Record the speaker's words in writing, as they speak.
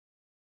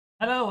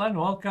Hello and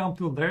welcome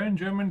to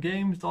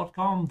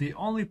LearnGermanGames.com, the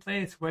only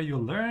place where you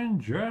learn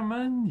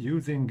German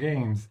using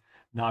games.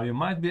 Now you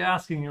might be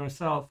asking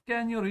yourself,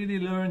 can you really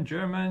learn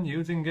German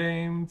using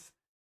games?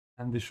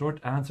 And the short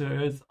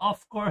answer is,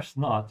 of course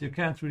not. You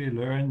can't really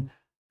learn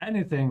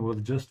anything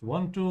with just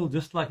one tool,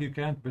 just like you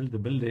can't build a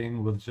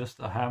building with just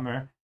a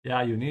hammer.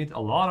 Yeah, you need a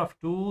lot of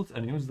tools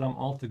and use them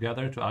all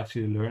together to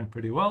actually learn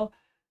pretty well.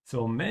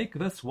 So make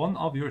this one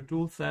of your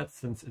tool sets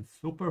since it's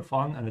super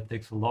fun and it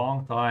takes a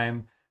long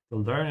time to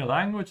learn a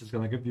language. Is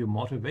going to give you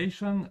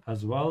motivation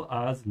as well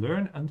as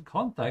learn and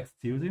context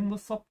using the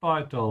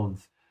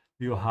subtitles.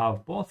 You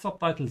have both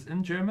subtitles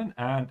in German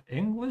and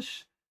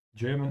English.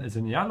 German is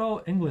in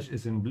yellow, English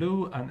is in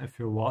blue, and if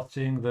you're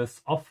watching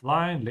this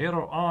offline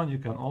later on, you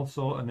can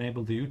also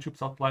enable the YouTube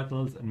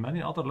subtitles in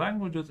many other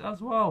languages as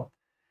well.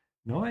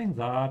 Knowing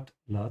that,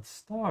 let's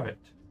start.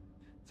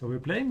 So we're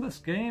playing this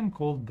game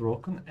called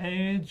Broken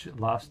Age.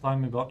 Last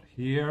time we got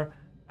here,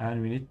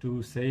 and we need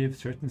to save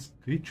certain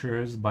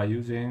creatures by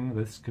using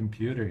this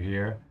computer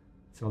here.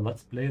 So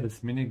let's play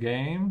this mini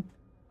game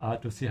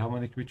to see how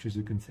many creatures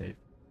you can save.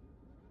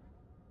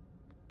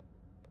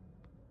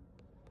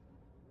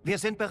 Wir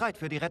sind bereit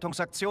für die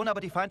Rettungsaktion,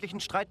 aber die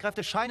feindlichen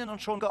Streitkräfte scheinen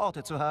uns schon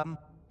geortet zu haben.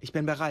 Ich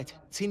bin bereit.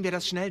 Ziehen wir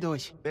das schnell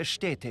durch.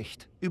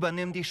 Bestätigt.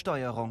 Übernimm die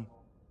Steuerung.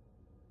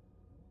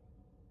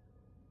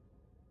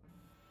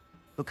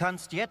 Du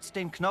kannst jetzt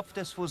den Knopf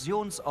des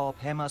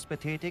Fusionsorb-Hämmers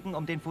betätigen,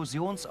 um den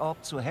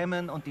Fusionsorb zu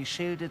hemmen und die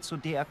Schilde zu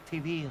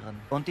deaktivieren.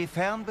 Und die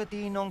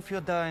Fernbedienung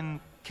für dein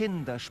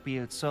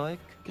Kinderspielzeug?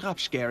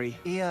 Grabsch-Gary.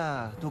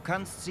 Ja, du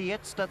kannst sie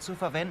jetzt dazu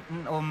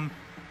verwenden, um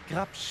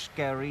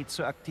Grabsch-Gary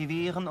zu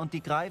aktivieren und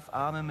die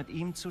Greifarme mit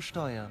ihm zu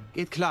steuern.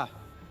 Geht klar.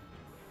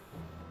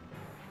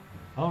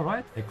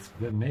 Alright,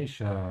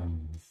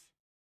 Explanations.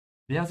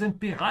 Wir sind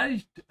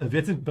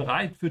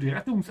bereit für die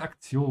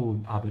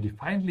Rettungsaktion, aber die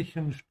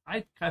feindlichen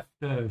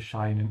Streitkräfte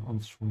scheinen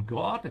uns schon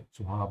geortet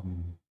zu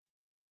haben.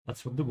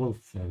 That's what the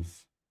wolf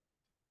says.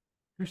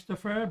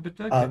 Christopher,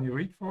 bitte, can you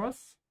read for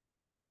us?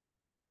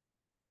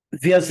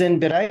 Wir sind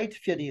bereit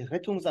für die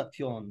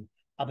Rettungsaktion,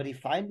 aber die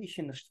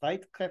feindlichen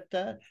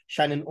Streitkräfte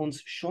scheinen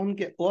uns schon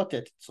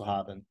geortet zu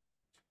haben.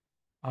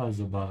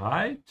 Also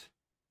bereit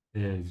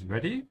is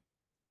ready.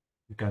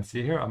 You can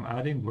see here I'm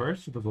adding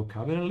words to the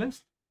vocabulary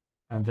list.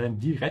 And then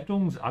die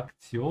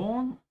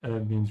Rettungsaktion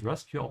means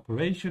rescue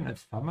operation.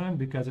 It's feminine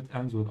because it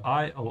ends with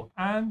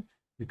I-O-N.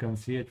 You can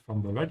see it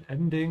from the red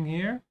ending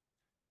here.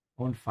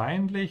 Und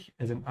feindlich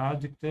is an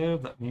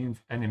adjective that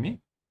means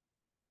enemy.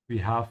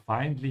 We have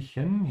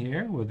feindlichen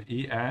here with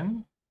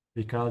E-N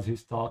because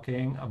he's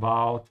talking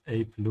about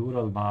a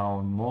plural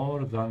noun,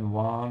 more than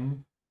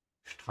one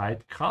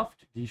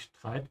Streitkraft. Die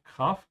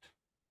Streitkraft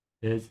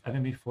is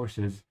enemy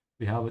forces.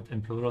 We have it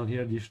in plural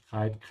here, die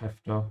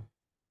Streitkräfte.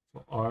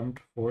 So armed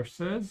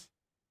forces,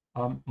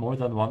 more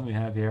than one we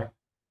have here.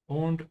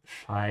 Und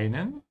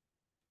scheinen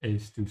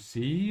is to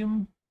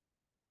seem.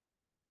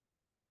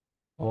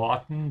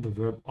 Orten, the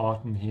verb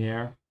orten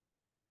here,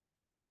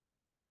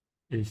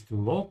 is to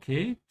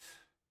locate.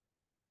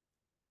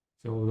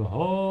 So the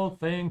whole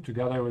thing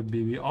together would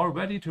be we are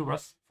ready to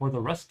for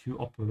the rescue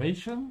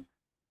operation,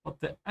 but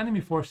the enemy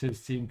forces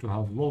seem to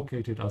have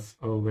located us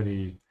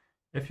already.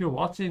 If you're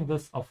watching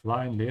this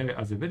offline later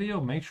as a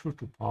video, make sure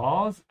to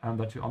pause and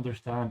that you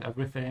understand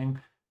everything.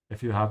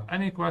 If you have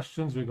any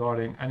questions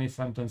regarding any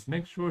sentence,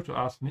 make sure to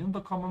ask me in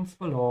the comments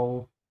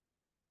below.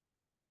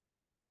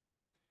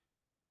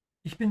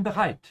 Ich bin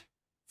bereit.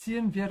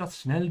 Ziehen wir das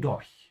schnell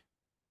durch.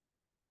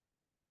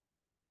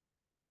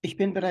 Ich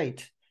bin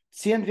bereit.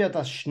 Ziehen wir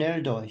das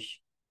schnell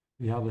durch.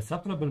 We have a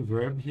separable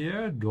verb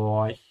here,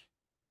 durchziehen.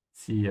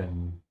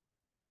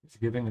 It's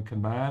giving a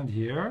command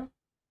here.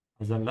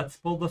 And then let's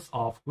pull this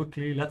off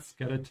quickly. Let's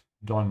get it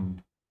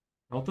done.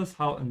 Notice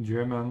how in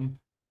German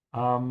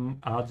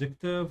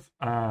adjective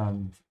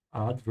and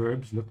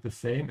adverbs look the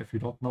same. If you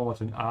don't know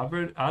what an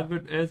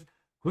adverb is,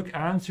 quick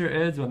answer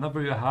is whenever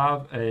you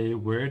have a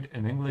word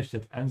in English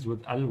that ends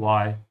with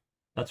ly,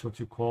 that's what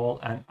you call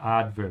an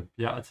adverb.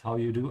 Yeah, it's how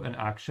you do an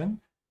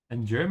action.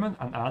 In German,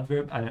 an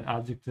adverb and an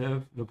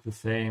adjective look the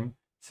same.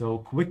 So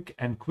quick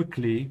and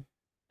quickly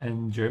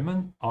in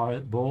German are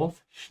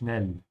both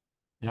schnell.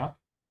 Yeah.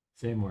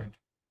 Same word.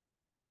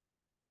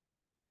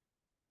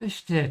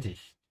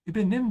 Bestätigt.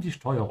 Übernimm die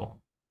Steuerung.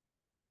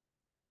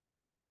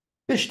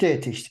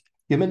 Bestätigt.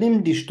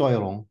 Übernimm die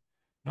Steuerung.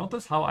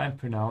 Notice how I'm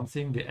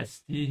pronouncing the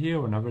ST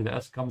here. Whenever the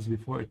S comes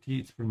before a T,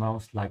 it's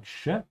pronounced like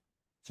sh.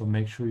 So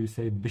make sure you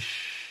say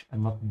bish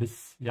and not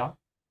bis. Yeah?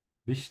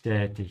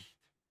 Bestätigt.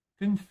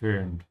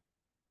 Confirmed.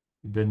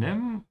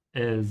 Übernimm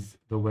is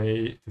the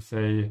way to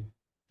say,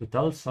 to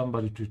tell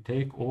somebody to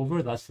take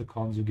over. That's the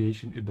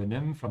conjugation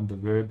übernimm from the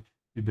verb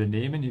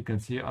übernehmen. You can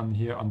see on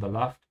here on the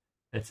left,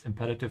 it's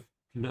imperative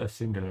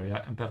singular,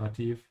 yeah,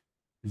 imperative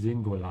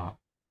singular.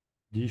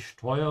 Die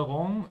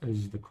Steuerung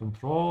is the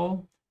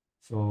control,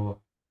 so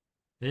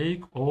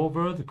take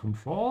over the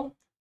control.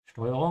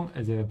 Steuerung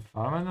is a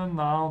feminine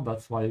noun,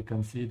 that's why you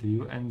can see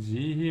the ung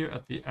here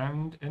at the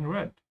end in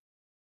red.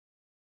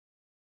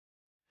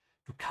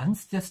 Du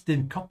kannst jetzt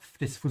den Kopf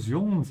des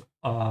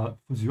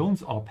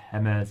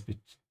Fusionsorb-Hammers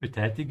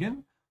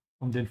betätigen,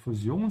 um den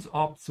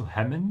Fusionsorb zu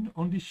hemmen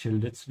und die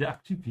Schilde zu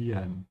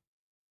deaktivieren.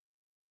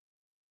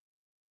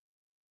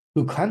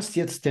 Du kannst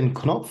jetzt den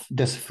Knopf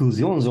des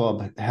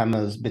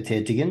Fusionsorb-Hammers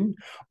betätigen,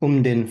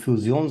 um den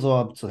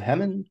Fusionsorb zu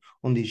hemmen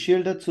und die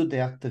Schilde zu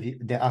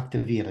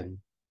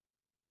deaktivieren.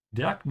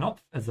 Der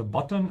Knopf is a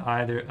button,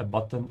 either a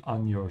button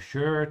on your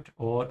shirt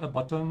or a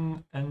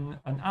button in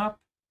an app.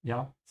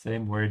 Yeah,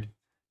 same word.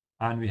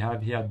 And we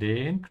have here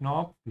den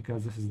Knopf,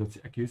 because this is the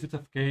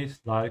accusative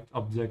case, direct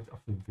object of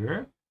the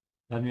verb.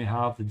 Then we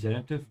have the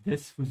genitive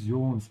des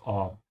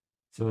Fusionsorb.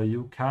 So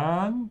you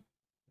can,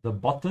 the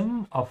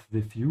button of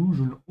the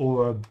fusion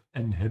orb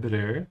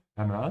inhibitor,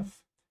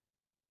 MS.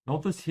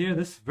 Notice here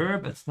this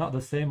verb, it's not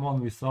the same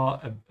one we saw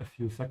a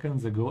few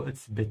seconds ago.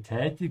 It's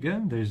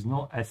betätigen, there's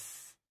no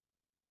S.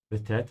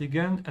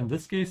 Betätigen, in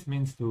this case,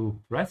 means to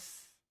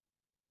press.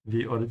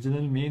 The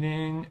original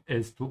meaning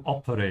is to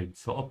operate.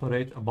 So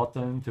operate a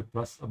button, to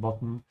press a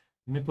button.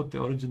 Let me put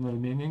the original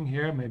meaning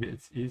here. Maybe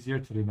it's easier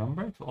to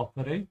remember. To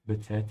operate,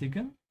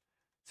 betätigen.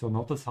 So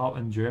notice how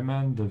in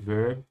German the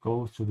verb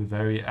goes to the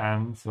very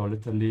end. So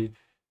literally,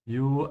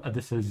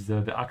 this is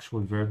the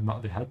actual verb,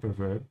 not the helper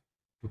verb.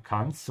 Du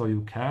kannst, so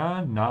you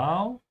can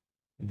now,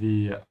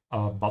 the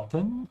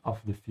button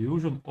of the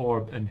fusion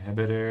orb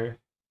inhibitor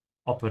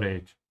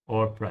operate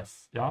or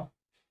press, yeah?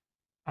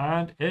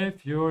 And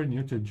if you're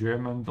new to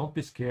German, don't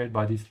be scared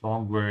by these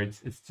long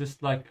words. It's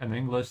just like in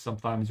English,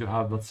 sometimes you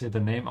have, let's say,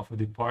 the name of a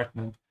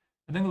department.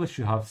 In English,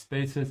 you have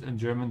spaces. In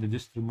German, they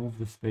just remove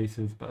the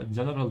spaces. But in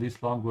general,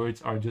 these long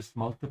words are just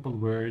multiple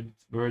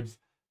words merged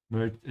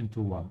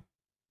into one.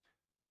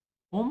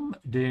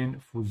 Den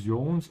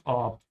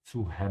Fusionsorb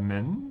zu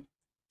hemmen,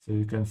 so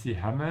you can see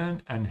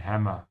hemmen and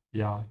hemmer.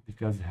 Yeah,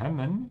 because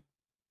hemmen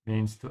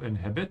means to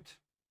inhibit.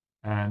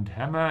 And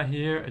hemmer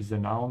here is the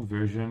noun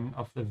version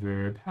of the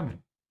verb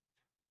hemmen.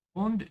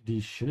 Und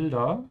die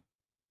Schilder,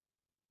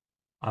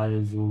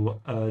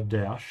 also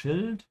der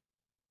Schild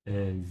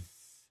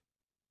is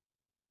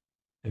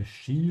a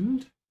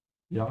shield,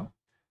 yeah.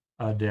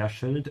 Der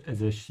Schild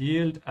is a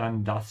shield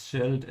and das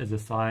Schild is a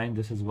sign.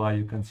 This is why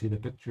you can see the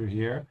picture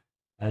here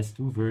as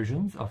two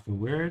versions of the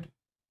word.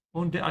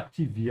 Und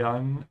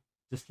deaktivieren,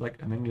 just like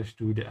in English,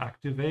 to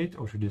deactivate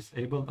or to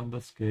disable in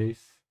this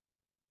case.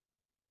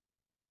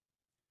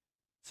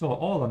 So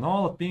all in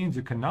all, it means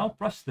you can now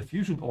press the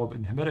fusion orb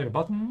inhibitor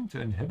button to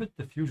inhibit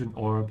the fusion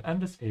orb and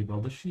disable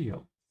the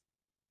shield.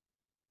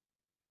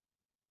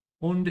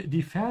 Und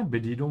die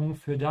Fernbedienung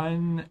für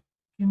dein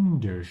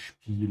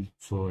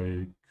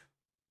Kinderspielzeug.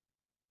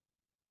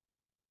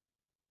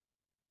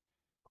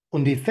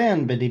 Und die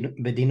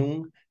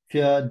Fernbedienung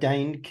für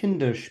dein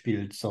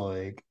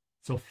Kinderspielzeug.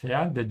 So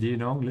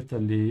Fernbedienung,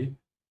 literally,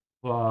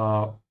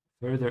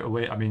 further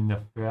away. I mean,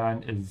 the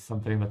fan is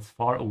something that's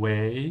far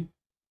away.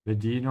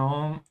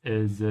 Bedienung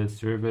is a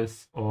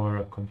service or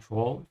a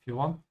control, if you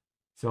want.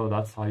 So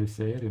that's how you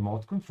say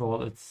remote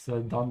control. It's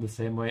done the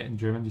same way in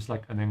German, just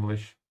like in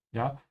English.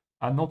 Yeah.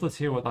 And notice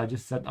here what I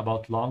just said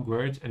about long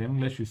words. In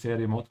English, you say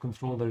remote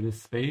control. There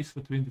is space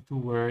between the two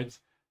words.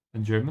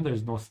 In German,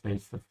 there's no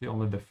space. That's the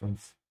only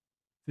difference.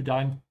 Für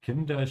dein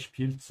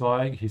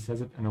Kinderspielzeug, he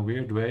says it in a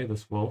weird way,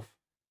 this wolf,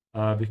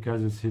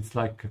 because it's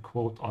like a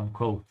quote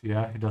unquote.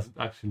 Yeah, he doesn't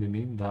actually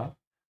mean that.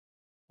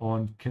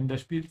 Und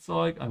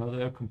Kinderspielzeug,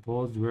 another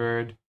composed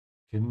word.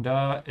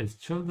 Kinder is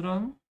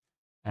children,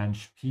 and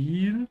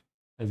Spiel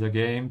is a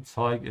game.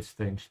 Zeug is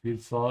thing.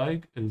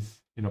 Spielzeug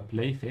is,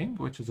 plaything,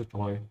 which is a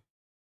toy.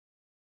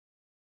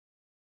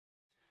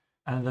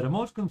 And the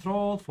remote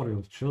control for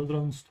your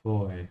children's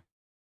toy.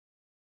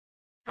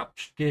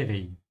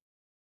 Grabsch-Gary.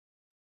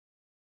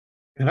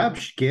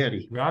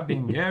 Grabsch-Gary.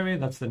 Grabbing Gary,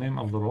 that's the name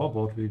of the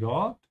robot we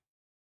got.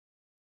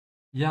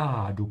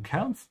 Ja, du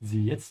kannst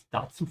sie jetzt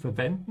dazu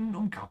verwenden,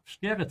 um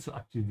Grabsch-Gary zu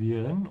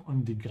aktivieren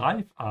und die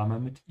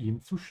Greifarme mit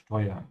ihm zu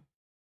steuern.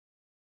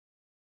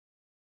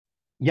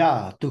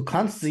 Ja, du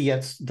kannst sie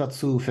jetzt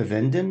dazu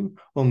verwenden,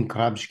 um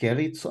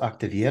Grabsch-Gary zu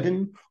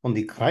aktivieren und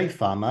die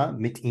Greifarme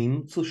mit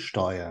ihm zu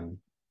steuern.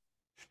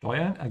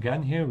 Steuern,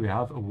 again here we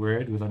have a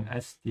word with an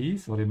ST,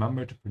 so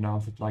remember to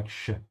pronounce it like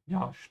sh.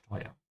 Ja,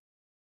 steuern.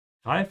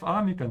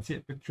 Greifarm, you can see a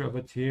picture of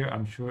it here.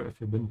 I'm sure if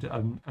you've been to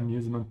an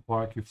amusement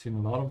park, you've seen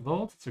a lot of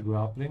those. It's a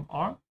grappling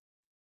arm.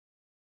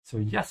 So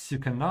yes, you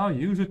can now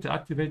use it to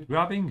activate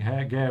grabbing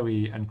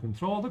Gary and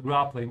control the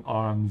grappling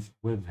arms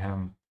with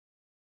him.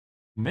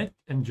 Mit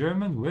in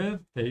German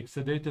with takes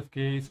the dative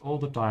case all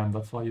the time.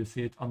 That's why you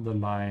see it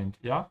underlined.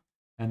 Yeah.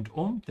 And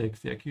takes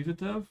the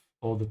accusative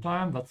all the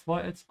time. That's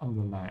why it's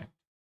underlined.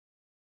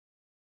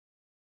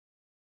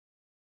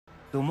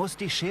 Du musst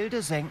die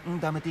Schilde senken,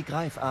 damit die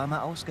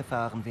Greifarme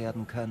ausgefahren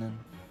werden können.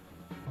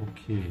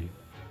 Okay.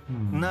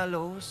 Na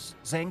los,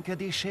 senke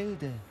die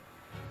Schilde.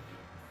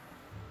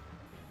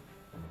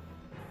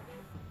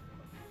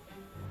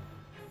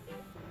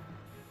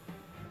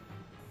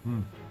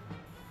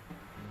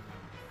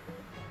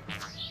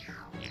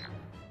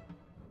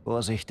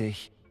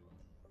 Vorsichtig.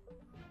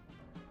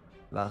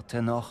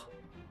 Warte noch.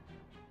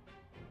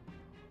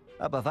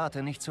 Aber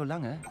warte nicht zu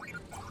lange.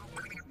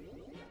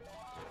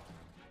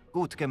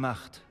 Gut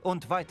gemacht.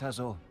 Und weiter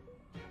so.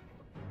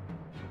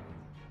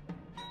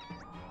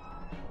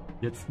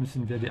 Jetzt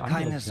müssen wir die andere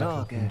Keine Kreatur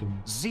Sorge.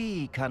 finden.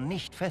 Sie kann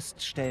nicht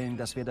feststellen,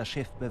 dass wir das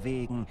Schiff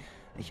bewegen.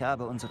 Ich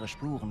habe unsere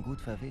Spuren gut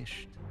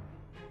verwischt.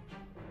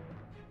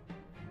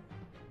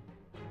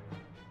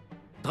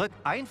 Drück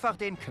einfach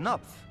den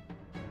Knopf.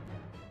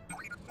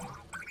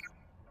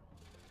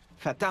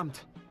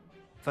 Verdammt.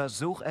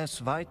 Versuch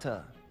es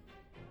weiter.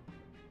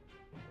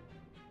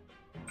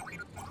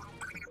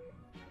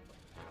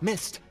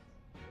 Mist.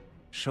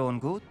 Schon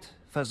gut?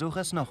 Versuch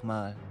es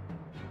nochmal.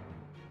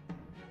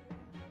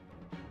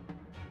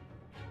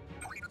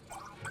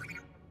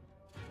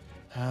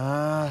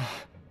 Ah,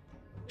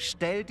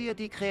 Stell dir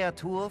die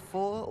Kreatur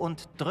vor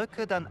und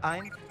drücke dann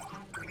ein.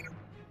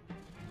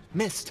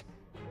 Mist.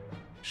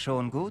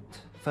 Schon gut?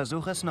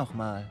 Versuch es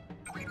nochmal.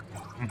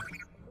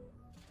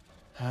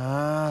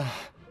 Ah,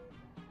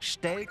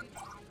 Stell.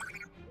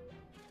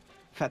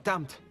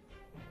 verdammt.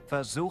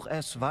 Versuch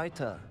es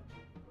weiter.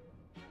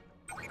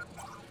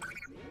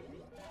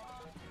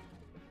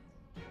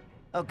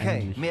 Okay,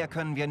 Endlich. mehr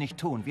können wir nicht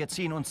tun. Wir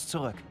ziehen uns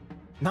zurück.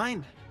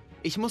 Nein,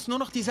 ich muss nur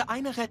noch diese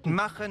eine retten.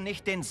 Mache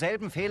nicht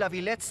denselben Fehler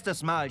wie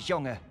letztes Mal,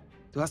 Junge.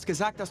 Du hast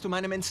gesagt, dass du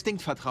meinem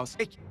Instinkt vertraust.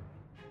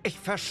 Ich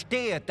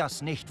verstehe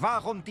das nicht.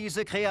 Warum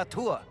diese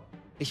Kreatur?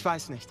 Ich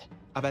weiß nicht,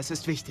 aber es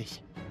ist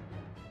wichtig.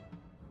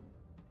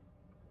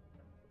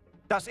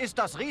 Das ist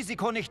das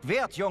Risiko nicht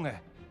wert, Junge.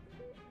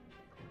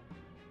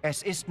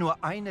 Es ist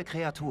nur eine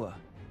Kreatur.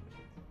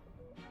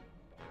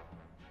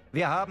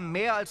 Wir haben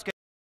mehr als...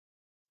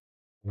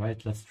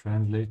 Right, let's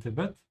translate a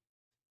bit.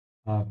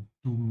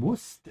 Du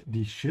musst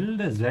die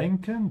Schilde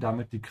senken,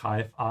 damit die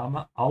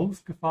Greifarme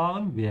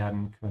ausgefahren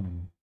werden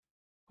können.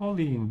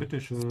 Pauline,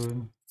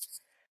 bitteschön.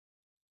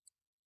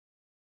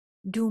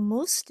 Du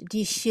musst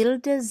die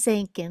Schilde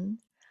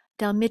senken,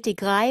 damit die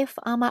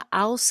Greifarme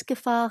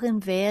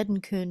ausgefahren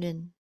werden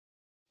können.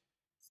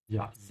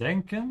 Ja,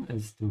 senken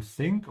is to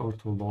sink or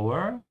to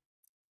lower.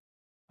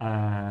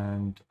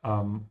 And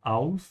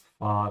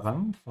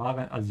ausfahren,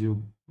 fahren, as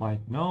you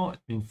might know, it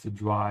means to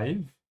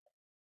drive.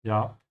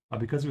 Yeah, but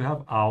because we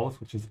have aus,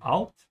 which is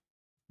out,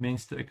 it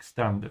means to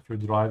extend. If you're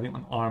driving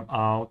an arm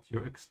out,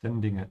 you're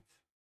extending it.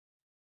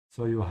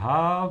 So you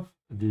have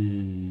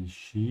the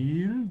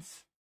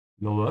shields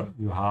lower.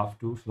 You have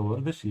to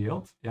lower the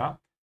shields. Yeah,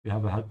 we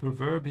have a helper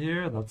verb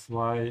here. That's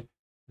why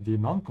the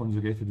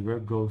non-conjugated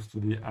verb goes to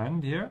the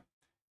end here.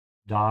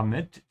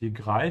 Damit die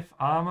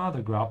Greifarme,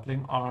 the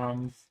grappling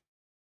arms,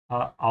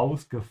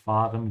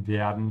 ausgefahren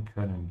werden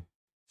können.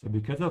 So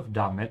because of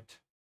damit,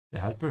 the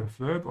helper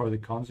verb or the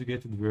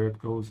conjugated verb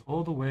goes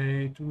all the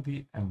way to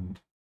the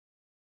end.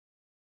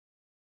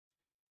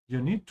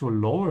 You need to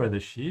lower the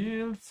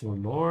shield, so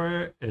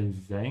lower is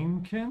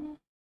senken.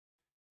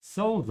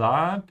 So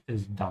that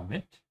is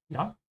damit.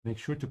 Yeah, make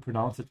sure to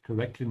pronounce it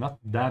correctly, not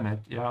damn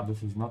it. Yeah,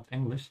 this is not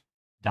English.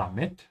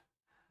 Damit.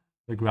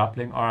 The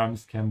grappling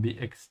arms can be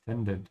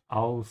extended,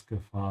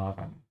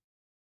 ausgefahren.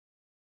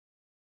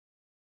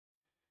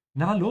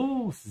 Na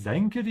los,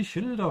 senke die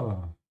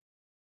Schilder.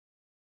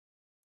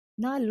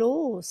 Na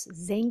los,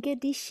 senke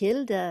die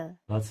Schilder.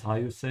 That's how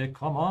you say,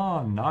 come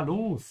on, na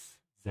los.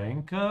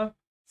 Senke,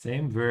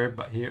 same verb,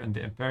 but here in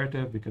the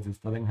imperative because it's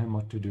telling him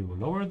what to do.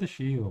 Lower the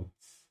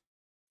shields.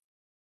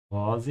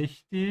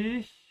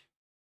 Vorsichtig.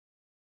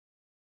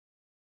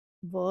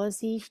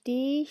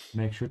 Vorsichtig.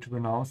 Make sure to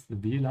pronounce the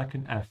B like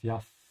an F.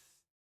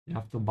 You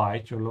have to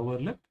bite your lower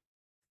lip.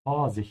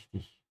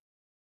 Vorsichtig.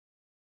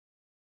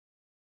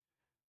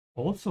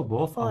 Also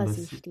both on the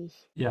Vorsichtig.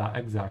 yeah,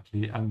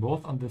 exactly. And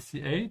both on the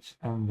CH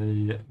and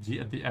the G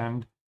at the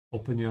end,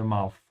 open your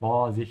mouth.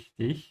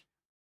 Vorsichtig.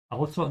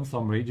 Also in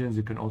some regions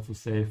you can also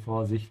say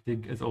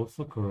vorsichtig is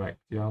also correct.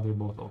 Yeah, they're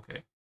both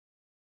okay.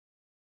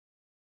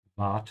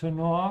 Warte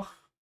noch.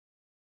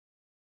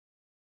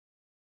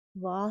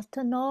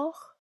 Warte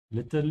noch.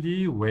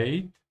 Literally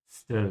wait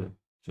still.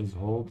 Just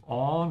hold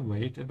on,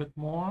 wait a bit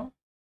more.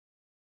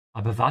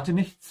 Aber warte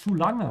nicht zu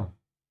lange.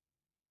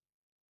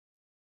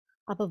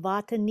 Aber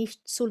warte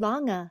nicht zu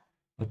lange.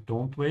 But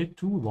don't wait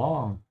too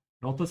long.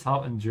 Notice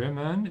how in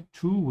German,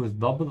 two with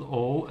double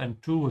O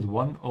and two with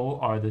one O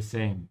are the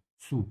same.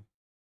 Zu.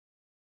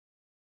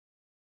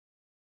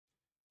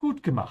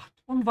 Gut gemacht.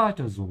 Und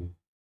weiter so.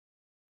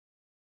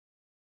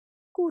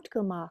 Gut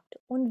gemacht.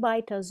 Und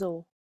weiter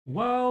so.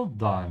 Well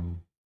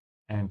done.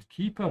 And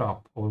keep it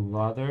up, or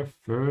rather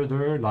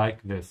further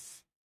like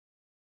this.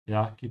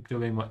 Yeah, keep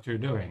doing what you're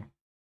doing.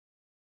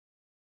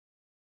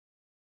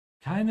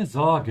 Keine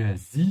Sorge,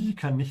 sie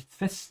kann nicht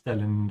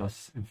feststellen,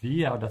 dass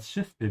wir das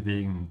Schiff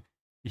bewegen.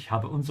 Ich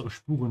habe unsere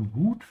Spuren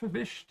gut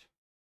verwischt.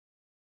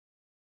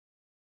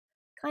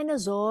 Keine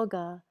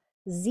Sorge,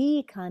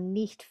 sie kann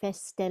nicht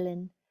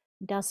feststellen,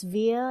 dass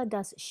wir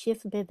das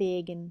Schiff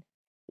bewegen.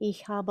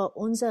 Ich habe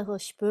unsere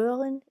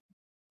Spuren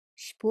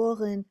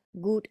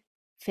gut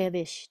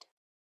verwischt.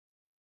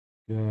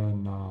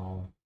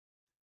 Genau.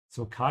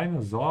 So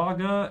keine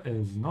Sorge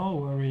is no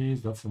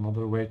worries. That's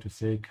another way to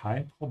say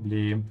kein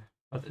Problem.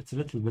 but it's a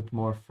little bit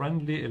more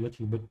friendly, a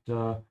little bit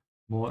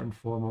more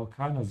informal.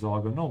 Keine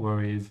Sorge, no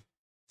worries.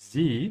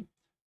 Sie,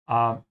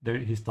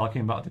 he's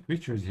talking about the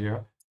creatures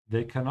here.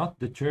 They cannot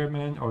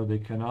determine or they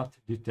cannot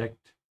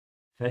detect,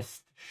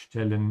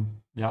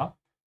 feststellen. Yeah.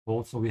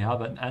 Also, we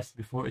have an S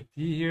before a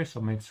T here,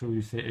 so make sure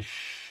you say a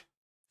sh.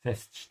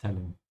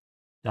 Feststellen.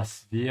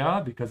 Dass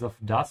wir, because of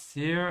das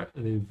here,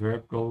 the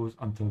verb goes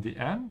until the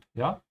end.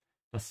 Yeah.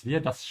 Dass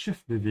wir das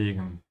Schiff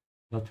bewegen.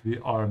 That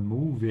we are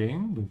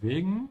moving,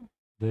 bewegen,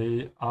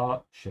 the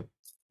ship.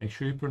 Make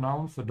sure you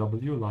pronounce the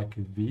W like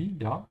a V,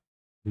 ja.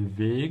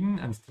 Bewegen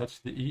and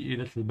stretch the E a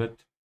little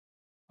bit.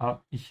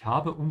 Ich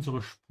habe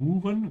unsere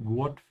Spuren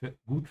gut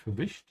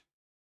verwischt.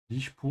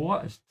 Die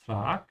Spur ist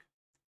Trag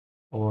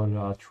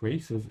or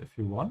traces if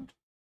you want.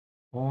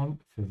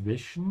 Und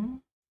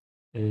verwischen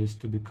is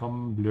to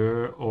become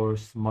blur or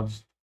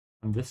smudged.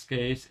 In this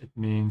case, it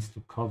means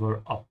to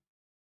cover up.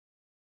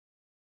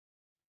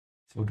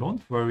 So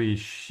don't worry,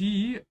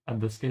 she, in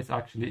this case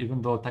actually,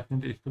 even though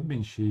technically it could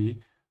mean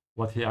she,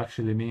 what he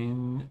actually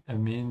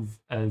means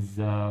as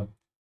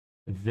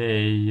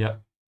they,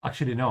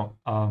 actually no,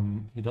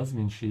 he does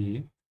mean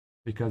she,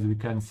 because we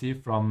can see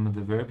from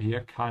the verb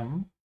here,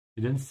 kann,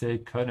 he didn't say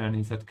können,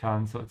 he said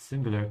kann, so it's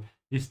singular.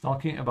 He's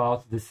talking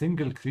about the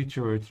single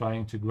creature we're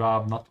trying to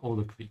grab, not all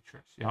the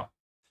creatures, yeah.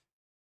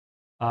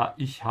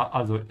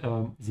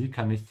 Sie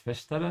kann nicht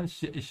feststellen,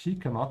 she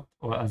cannot,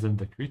 or as in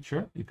the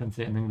creature, you can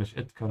say in English,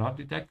 it cannot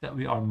detect that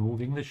we are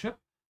moving the ship.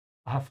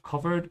 I have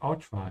covered our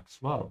tracks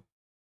well.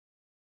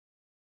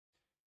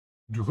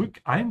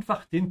 Drück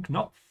einfach den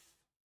Knopf.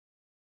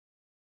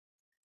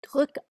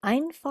 Drück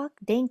einfach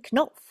den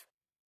Knopf.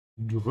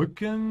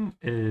 Drücken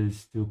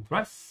is to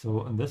press,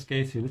 so in this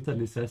case, he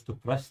literally says to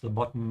press the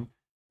button.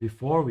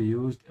 Before we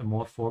used a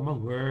more formal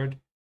word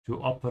to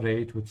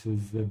operate, which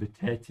is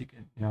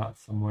betätigen. Yeah,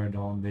 it's somewhere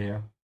down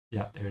there.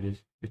 Yeah, there it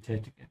is.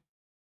 Betätigen.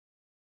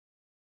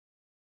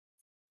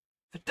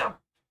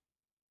 Verdammt.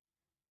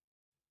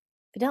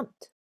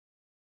 Verdammt.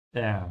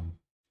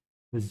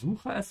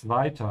 Versuche es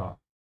weiter.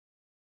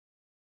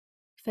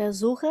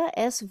 Versuche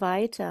es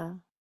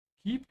weiter.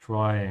 Keep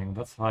trying.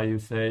 That's how you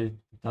say,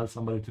 tell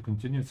somebody to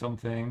continue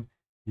something.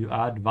 You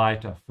add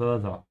weiter,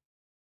 further.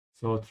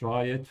 So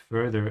try it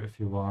further if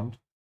you want.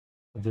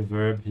 The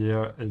verb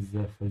here is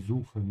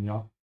versuchen,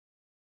 yeah.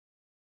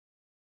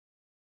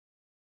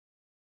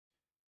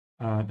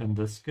 And in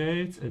this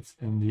case, it's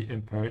in the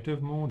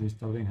imperative mode. He's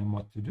telling him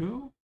what to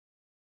do.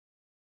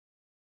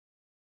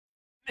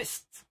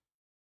 Mist.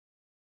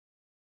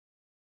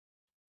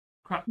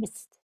 Crap.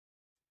 Mist.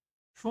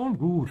 Schon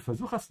gut.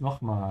 Versuch es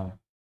nochmal.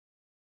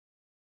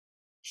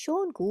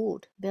 Schon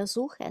gut.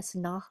 Versuche es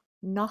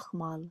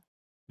nochmal.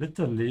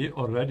 Literally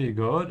already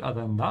good, and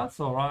then that's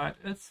alright,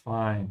 it's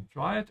fine.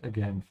 Try it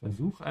again.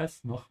 Versuch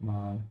es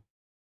nochmal.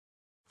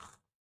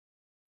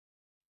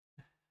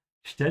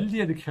 Stell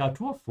dir die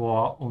Kreatur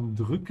vor und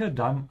drücke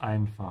dann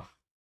einfach.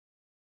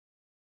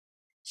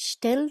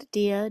 Stell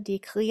dir die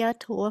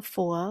Kreatur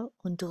vor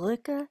und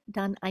drücke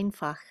dann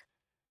einfach.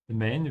 The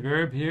main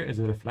verb here is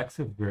a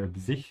reflexive verb,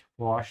 sich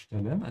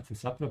vorstellen. It's a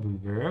separable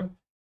verb.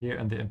 Here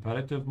in the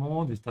imperative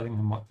mode, he's telling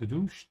him what to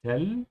do.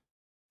 Stell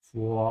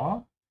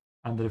vor.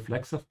 And the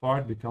reflexive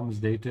part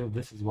becomes dative.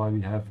 This is why we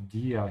have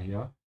dir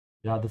here.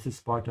 Yeah, this is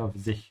part of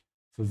sich.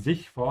 So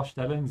sich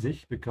vorstellen,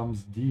 sich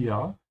becomes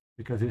dir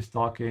because he's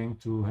talking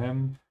to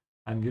him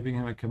and giving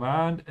him a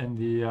command in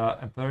the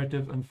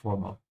imperative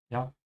informal.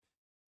 Yeah.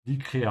 Die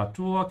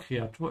Kreatur,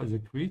 Kreatur is a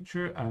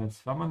creature and it's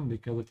feminine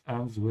because it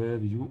ends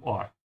with you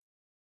are.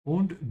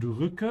 Und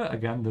drücke,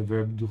 again the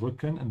verb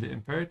drücken in the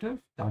imperative,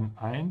 dann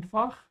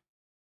einfach.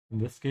 In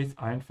this case,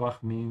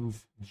 einfach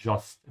means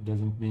just. It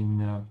doesn't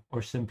mean,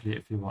 or simply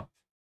if you want.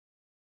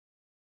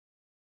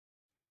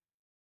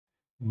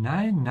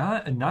 Nein,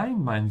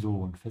 nein, mein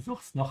Sohn,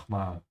 versuch's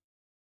nochmal.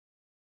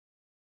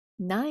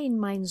 Nein,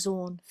 mein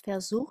Sohn,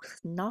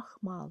 versuch's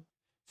nochmal.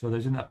 So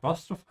there's an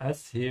apostrophe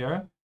S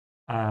here,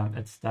 and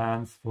it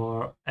stands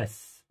for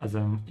S, as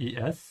in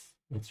ES.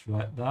 Let's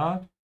write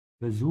that.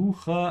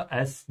 Versuche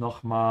es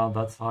nochmal.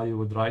 That's how you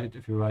would write it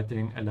if you're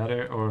writing a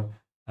letter or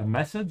a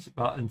message,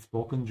 but in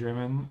spoken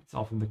German, it's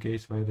often the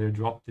case where they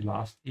drop the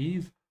last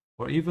E's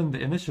or even the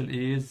initial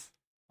E's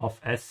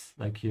of S,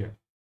 like here.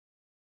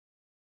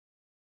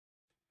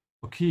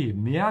 Okay,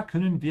 mehr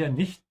können wir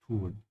nicht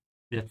tun.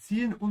 Wir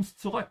ziehen uns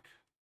zurück.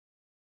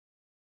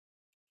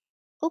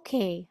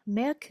 Okay,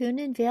 mehr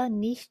können wir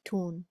nicht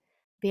tun.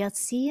 Wir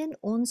ziehen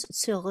uns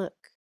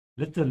zurück.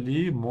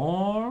 Literally,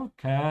 more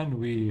can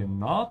we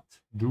not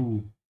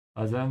do.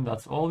 As in,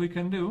 that's all we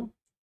can do.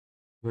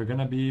 We're going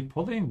to be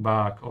pulling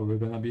back, or we're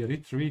going to be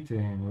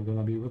retreating, we're going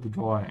to be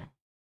withdrawing.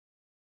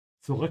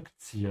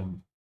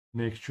 Zurückziehen.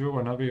 Make sure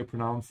whenever you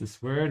pronounce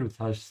this word, which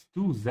has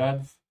two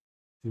Z's,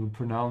 to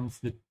pronounce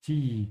the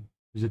T.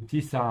 There's a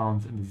T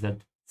sound in the Z.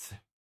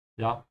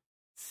 Yeah,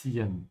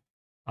 ziehen.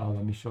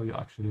 Let me show you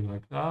actually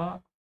like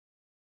that.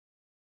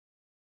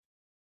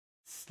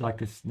 It's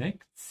like a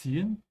snake.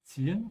 Ziehen,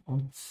 ziehen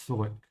und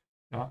zurück.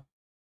 Ja.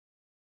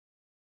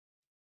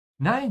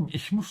 Nein,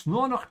 ich muss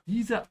nur noch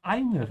diese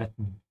eine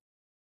retten.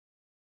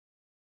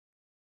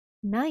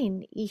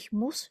 Nein, ich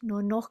muss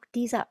nur noch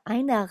diese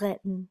eine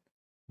retten.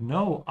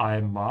 No,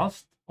 I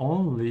must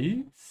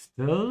only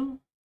still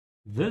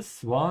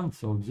this one,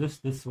 so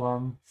just this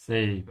one,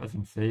 save, as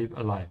in save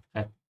alive.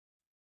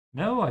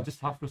 No, I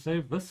just have to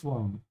save this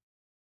one.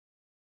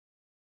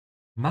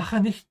 Mache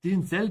nicht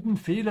denselben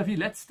Fehler wie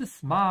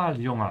letztes Mal,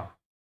 Junge.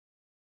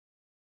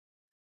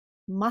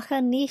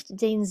 Mache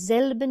nicht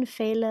denselben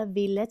Fehler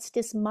wie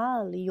letztes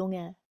Mal,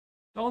 Junge.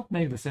 Don't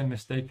make the same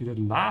mistake you did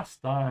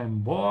last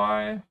time,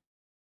 boy.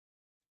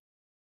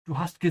 Du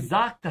hast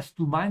gesagt, dass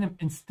du meinem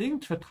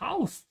Instinkt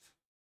vertraust.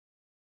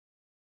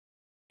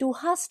 Du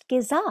hast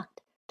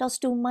gesagt, dass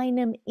du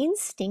meinem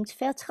Instinkt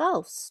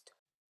vertraust.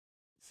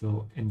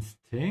 So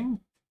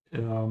instinct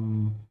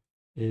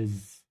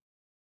is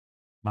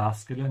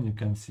masculine. You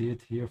can see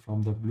it here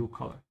from the blue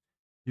color.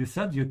 You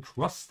said you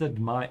trusted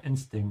my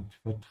instinct.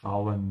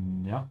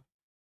 Vertrauen, yeah?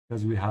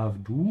 Because we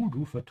have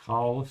du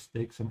vertraust,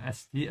 takes an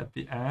st at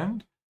the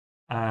end,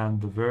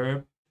 and the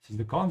verb, this is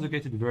the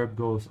conjugated verb,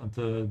 goes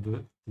until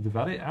to the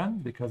very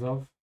end because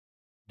of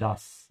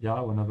das, yeah?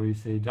 Whenever you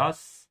say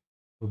das,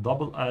 so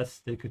double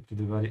s, take it to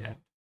the very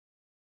end.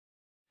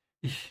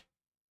 Ich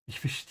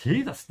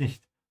verstehe das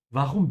nicht.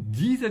 Warum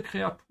diese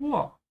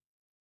Kreatur?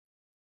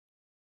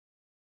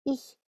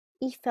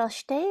 Ich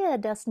verstehe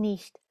das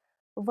nicht.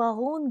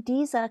 Warum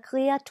diese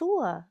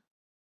Kreatur?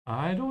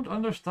 I don't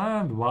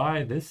understand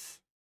why this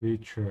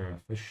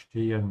creature.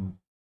 Verstehen.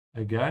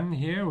 Again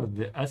here with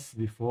the S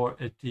before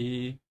it,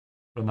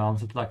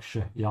 pronounce it like sh.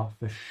 Yeah,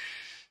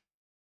 fish.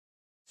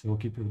 So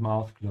keep your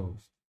mouth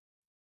closed.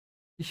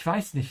 Ich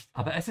weiß nicht,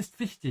 aber es ist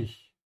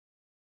wichtig.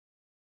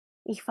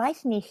 Ich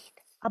weiß nicht,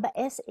 aber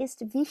es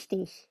ist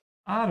wichtig.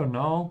 I don't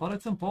know, but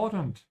it's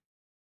important.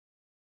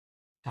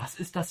 Das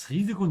ist das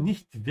Risiko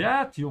nicht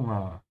wert,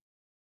 Junge.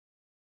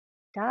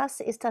 Das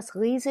ist das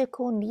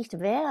Risiko nicht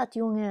wert,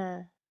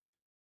 Junge.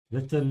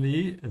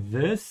 Literally,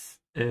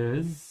 this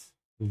is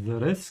the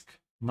risk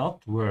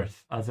not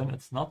worth. As in,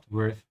 it's not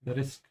worth the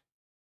risk.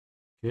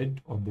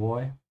 Kid or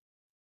boy.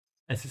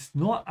 Es ist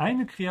nur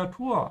eine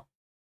Kreatur.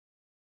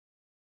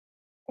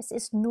 Es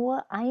ist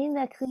nur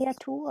eine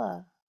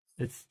Kreatur.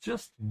 It's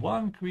just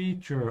one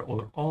creature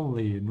or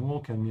only.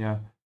 Nur can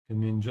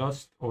mean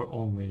just or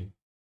only.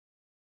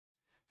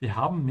 Wir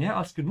haben mehr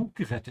als genug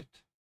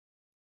gerettet.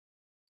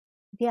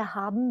 Wir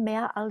haben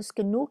mehr als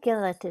genug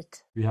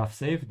gerettet. We have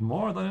saved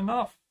more than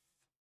enough.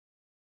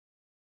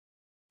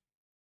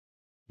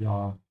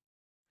 Yeah.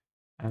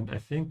 And I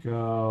think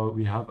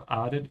we have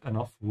added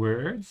enough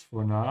words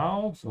for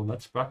now. So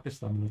let's practice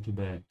them a little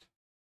bit.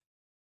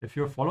 If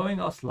you're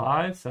following us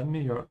live, send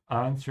me your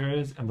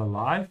answers in the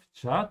live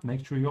chat.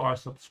 Make sure you are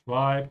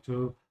subscribed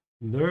to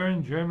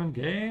Learn German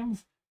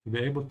Games to be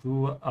able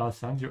to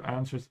send your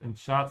answers in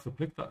chat. So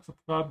click that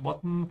subscribe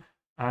button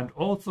and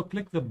also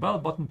click the bell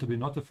button to be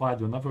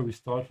notified whenever we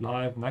start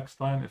live next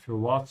time if you're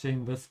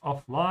watching this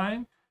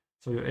offline,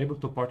 so you're able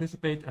to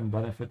participate and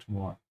benefit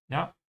more.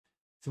 Yeah.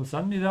 So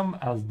send me them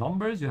as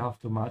numbers. You have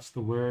to match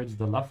the words.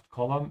 The left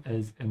column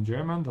is in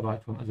German, the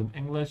right one is in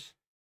English.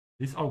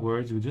 These are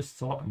words we just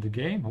saw in the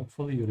game.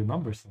 Hopefully you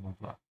remember some of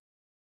that.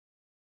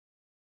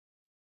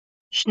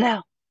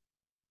 Schnell.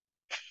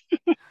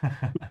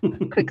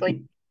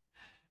 Quickly.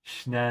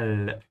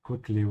 Schnell,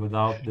 quickly,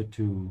 without the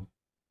two.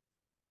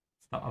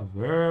 It's not a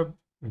verb.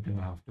 We're going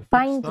to have to fix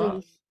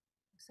Feindlich.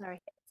 that.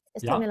 Sorry.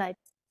 Es Ja. tut mir leid.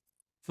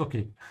 It's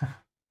okay.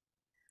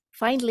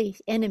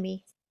 Feindlich,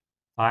 enemy.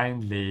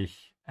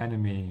 Feindlich,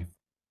 enemy.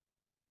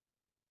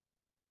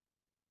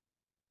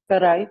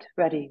 Bereit,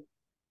 ready.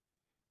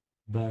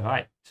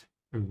 Bereit,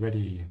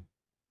 ready.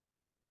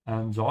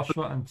 And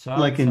Joshua in chat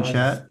Like in says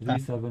chat.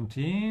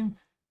 317,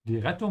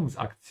 die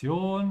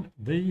Rettungsaktion,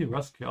 the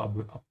rescue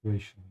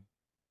operation.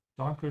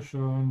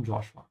 Dankeschön,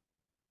 Joshua.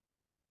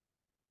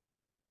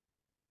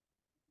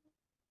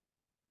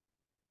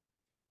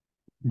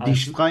 Die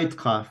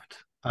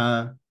Streitkraft.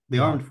 The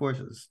Ja. armed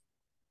forces.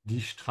 Die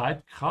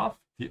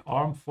Streitkraft, the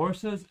armed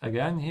forces,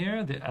 again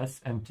here, the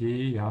S and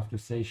T, you have to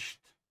say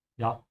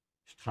yeah,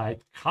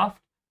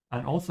 Streitkraft.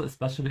 And also,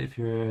 especially if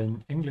you're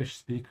an English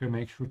speaker,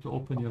 make sure to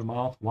open your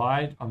mouth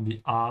wide on the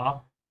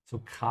A, so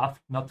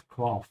Kraft, not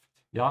Kraft.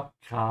 Yeah,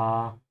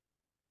 Kraft.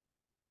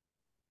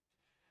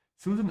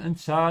 Susan in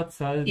chat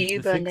says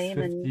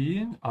Übernehmen.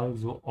 615,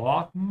 also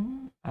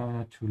orten,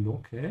 to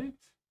locate.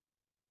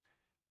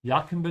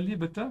 Ja, Kimberly,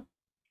 bitte.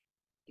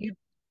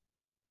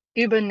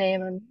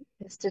 Übernehmen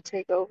is to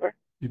take over.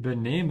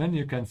 Übernehmen,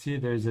 you can see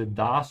there's a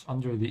dash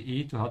under the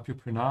E to help you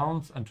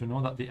pronounce and to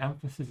know that the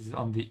emphasis is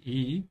on the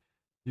E.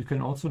 You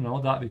can also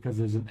know that because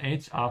there's an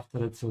H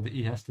after it, so the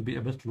E has to be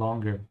a bit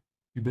longer.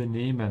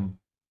 Übernehmen.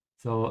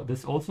 So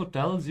this also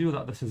tells you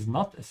that this is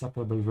not a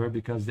separable verb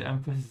because the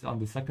emphasis is on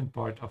the second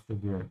part of the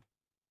verb.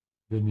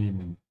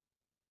 Übernehmen.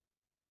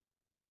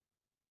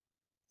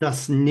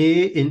 Das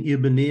Ne in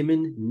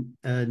Übernehmen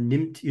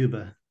nimmt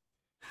über.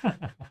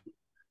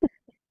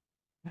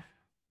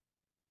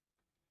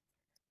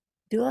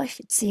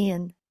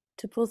 Durchziehen,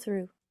 to pull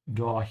through.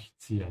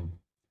 Durchziehen.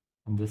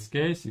 In this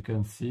case, you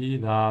can see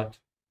that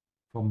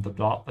from the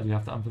dot that you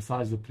have to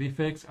emphasize the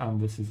prefix,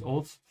 and this is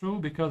also true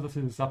because this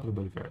is a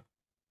separable verb.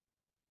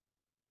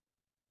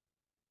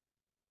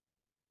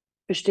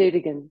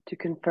 Bestätigen, to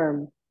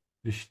confirm.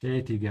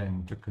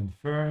 Bestätigen, to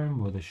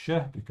confirm with a sh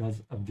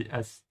because of the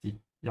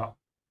st. Ja.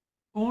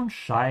 Und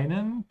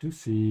scheinen, to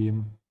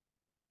seem.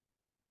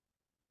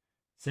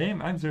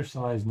 Same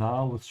exercise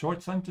now with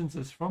short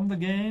sentences from the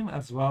game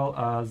as well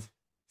as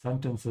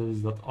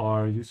sentences that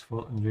are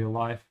useful in real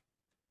life.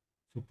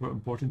 Super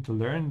important to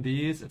learn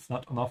these. It's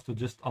not enough to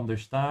just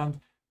understand.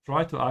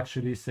 Try to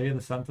actually say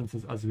the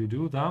sentences as we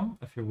do them.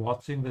 If you're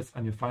watching this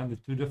and you find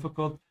it too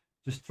difficult,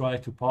 just try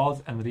to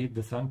pause and read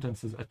the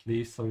sentences at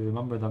least so you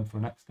remember them for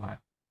next time.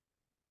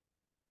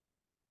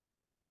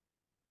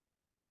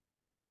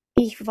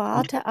 Ich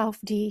warte auf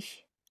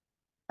dich.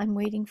 I'm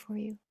waiting for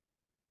you.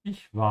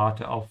 Ich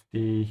warte auf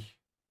dich.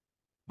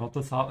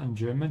 Notice how in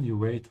German you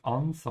wait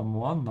on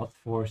someone, not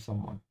for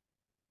someone.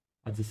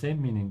 Has the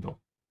same meaning though.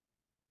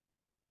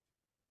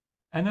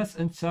 Enes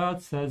in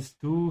chat says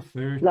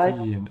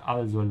 213.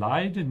 Also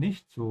leide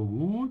nicht so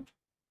gut.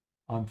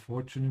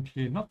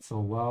 Unfortunately not so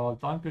well.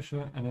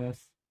 Dankeschön,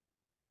 Enes.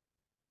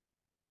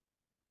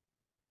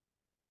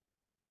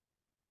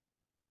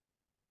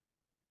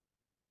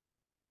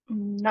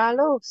 Na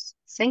los,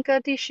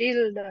 senke die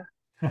Schilder.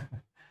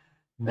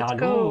 Na Let's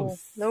go.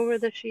 los. Lower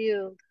the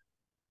shield.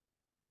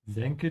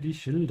 Senke die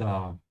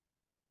Schilder.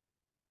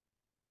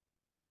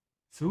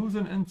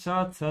 Susan in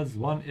chat says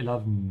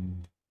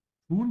 111.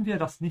 Tun wir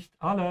das nicht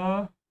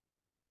alle?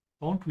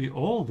 Don't we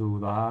all do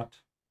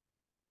that?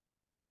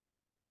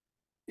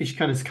 Ich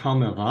kann es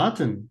kaum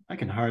erwarten. I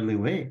can hardly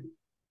wait.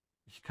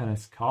 Ich kann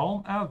es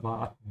kaum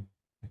erwarten.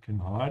 I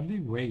can hardly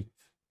wait.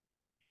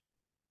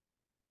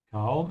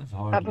 Kaum ist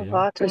hardly. Aber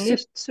warte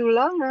nicht zu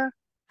lange.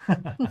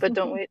 But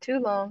don't wait too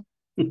long.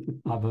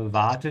 Aber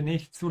warte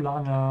nicht zu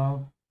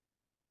lange.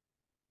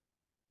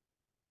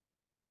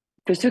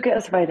 Versuche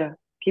es weiter.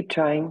 Keep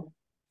trying.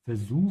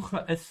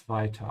 Versuche es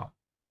weiter.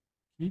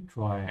 Keep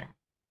trying.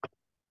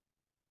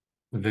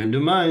 Wenn du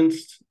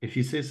meinst, if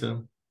you say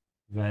so.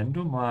 Wenn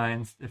du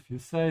meinst, if you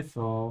say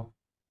so.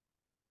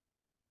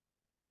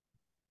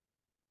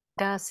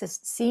 Das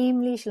ist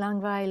ziemlich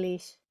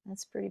langweilig.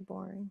 That's pretty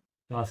boring.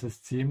 Das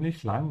ist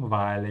ziemlich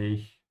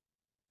langweilig.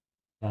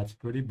 That's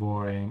pretty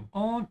boring.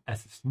 Und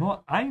es ist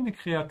nur eine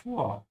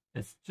Kreatur.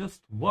 It's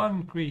just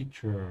one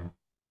creature.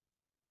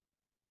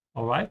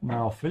 Alright,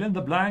 now fill in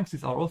the blanks.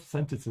 These are all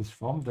sentences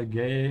from the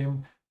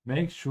game.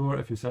 Make sure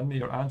if you send me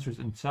your answers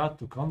in chat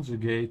to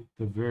conjugate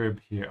the verb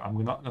here. I'm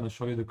not going to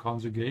show you the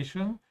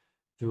conjugation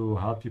to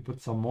help you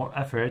put some more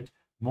effort.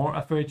 More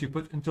effort you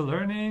put into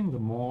learning, the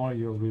more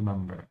you'll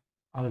remember.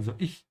 Also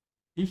ich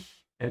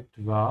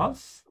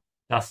etwas,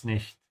 das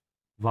nicht.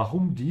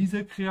 Warum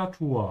diese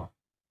Kreatur?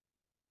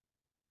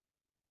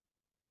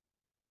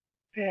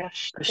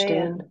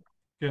 Verstehen.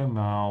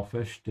 Genau,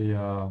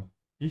 verstehe.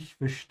 Ich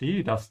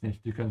verstehe das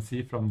nicht. You can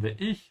see from the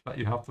ich, but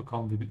you have to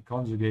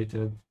conjugate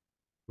it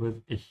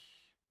with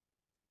ich.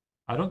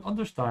 I don't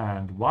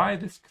understand. Why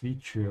this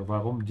creature?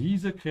 Warum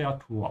diese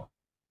Kreatur?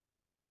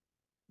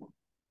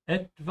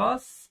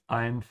 Etwas,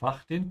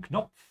 einfach den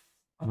Knopf.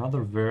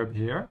 Another verb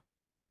here.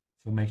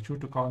 So make sure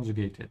to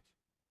conjugate it.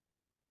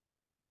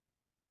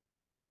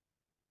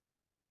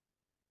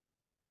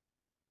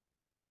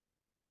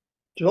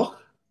 Doch.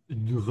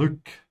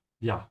 Drück.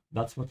 Yeah,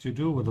 that's what you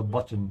do with a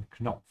button.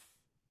 Knopf.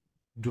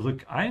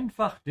 Drück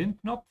einfach den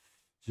Knopf.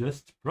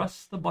 Just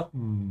press the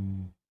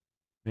button.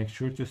 Make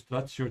sure to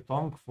stretch your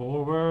tongue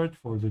forward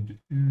for the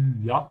Ü.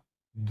 Yeah,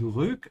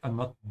 drück and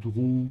not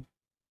dru.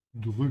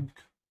 Drück.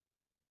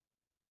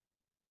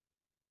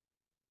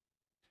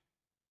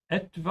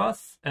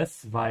 Etwas,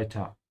 es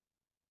weiter.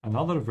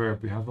 Another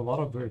verb. We have a lot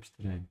of verbs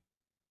today.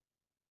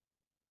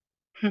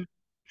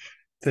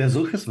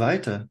 Versuch es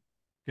weiter.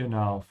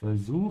 Genau,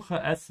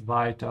 versuche es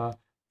weiter.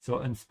 So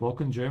in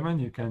spoken German,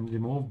 you can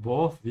remove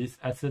both these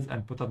s's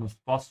and put an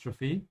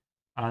apostrophe,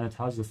 and it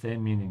has the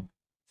same meaning.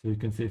 So you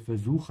can say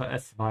versuche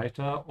es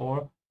weiter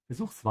or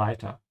versuch's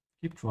weiter.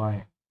 Keep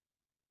trying.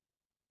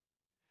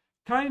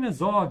 Keine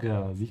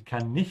Sorge, sie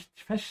kann nicht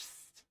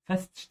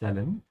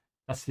feststellen,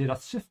 dass wir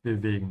das Schiff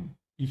bewegen.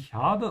 Ich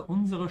habe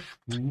unsere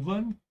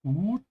Spuren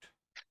gut.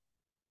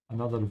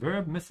 Another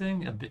verb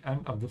missing at the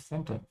end of the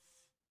sentence.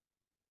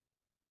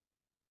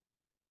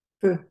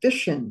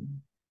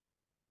 Verwischen.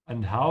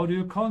 And how do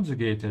you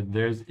conjugate it?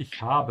 There's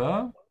ich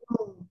habe.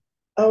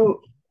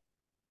 Oh,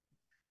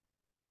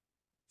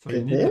 So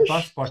you need the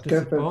past gewischt,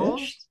 participle.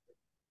 gewischt.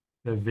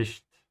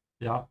 Verwischt.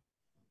 Yeah.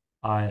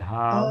 I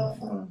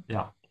have.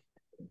 Yeah.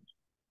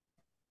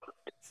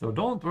 So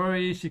don't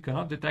worry, she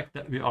cannot detect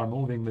that we are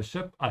moving the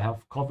ship. I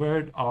have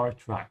covered our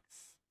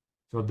tracks.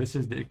 So this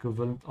is the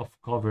equivalent of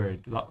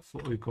covered. That's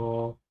what we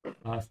call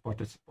past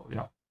participle.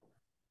 Yeah.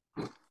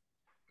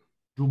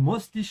 Du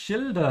musst die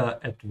Schilder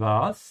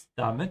etwas,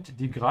 damit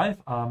die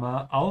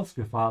Greifarme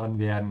ausgefahren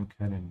werden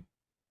können.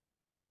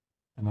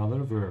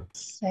 Another verb.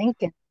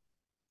 Senken.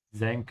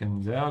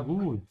 Senken, sehr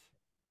gut.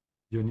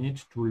 You need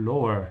to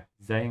lower,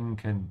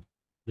 senken,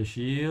 the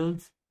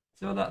shields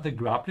so that the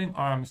grappling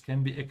arms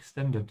can be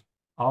extended.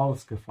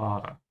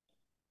 ausgefahren.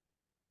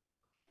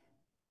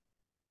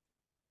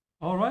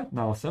 All right,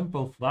 now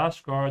simple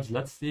flashcards.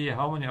 Let's see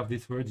how many of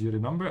these words you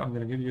remember. I'm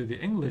going to give you the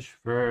English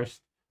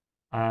first,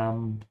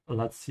 and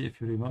let's see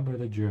if you remember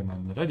the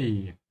German.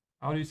 Ready?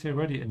 How do you say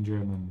ready in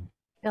German?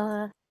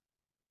 Right.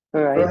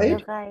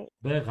 Bereit.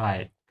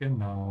 Bereit,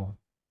 genau.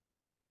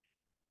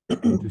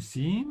 To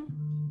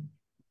seem?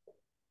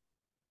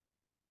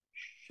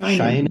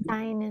 Scheinen.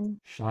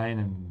 Scheinen.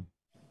 Scheinen.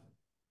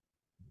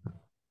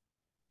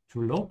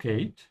 To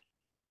locate?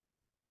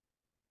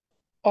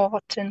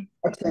 Orten.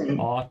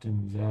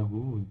 Orten, sehr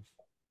gut.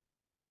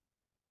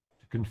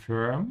 To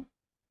confirm?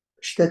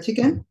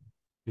 Bestätigen.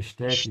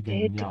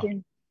 Bestätigen, ja.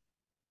 Bestätigen.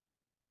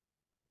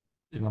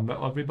 Remember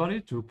everybody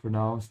to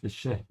pronounce the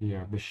sh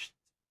here.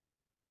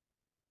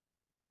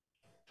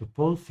 To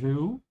pull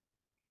through?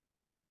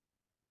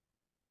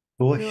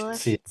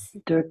 Durchziehen.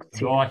 Durchziehen.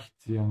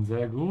 Durchziehen,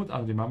 sehr gut.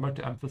 And remember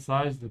to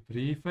emphasize the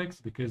prefix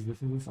because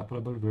this is a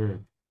separable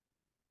verb.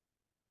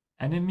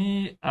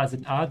 Enemy as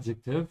an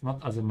adjective,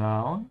 not as a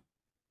noun.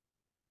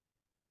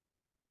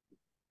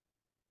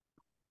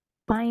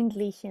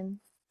 Feindlichen.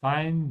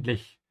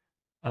 Feindlich.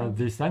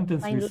 The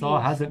sentence we saw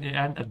Feindlich. has an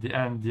en at the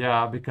end,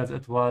 yeah, because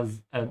it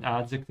was an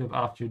adjective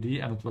after the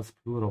and it was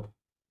plural.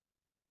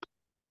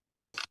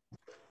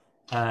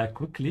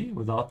 Quickly,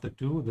 without the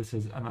to, this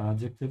is an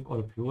adjective or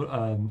a plural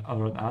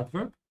or an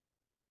adverb.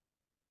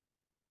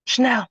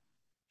 Schnell.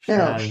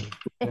 Schnell,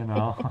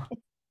 genau.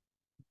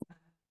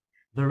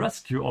 The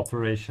rescue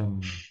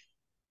operation.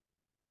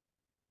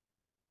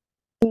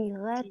 Die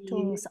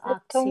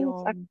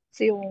Rettungsaktion.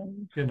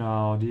 Rettungsaktion.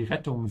 Genau, die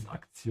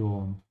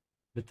Rettungsaktion.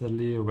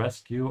 Literally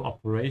rescue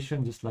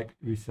operation, just like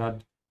we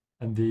said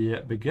in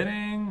the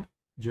beginning.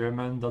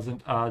 German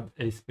doesn't add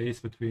a space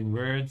between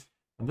words.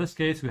 In this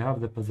case, we have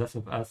the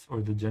possessive S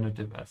or the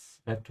genitive S.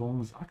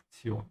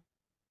 Rettungsaktion.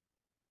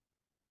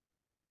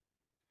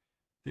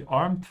 The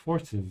armed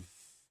forces.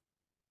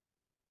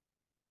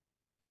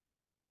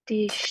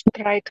 Die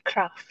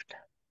Streitkraft.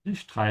 Die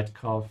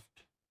Streitkraft.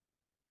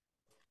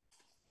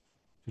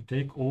 To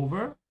take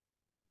over.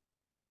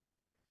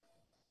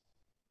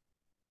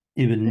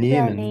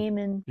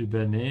 Übernehmen.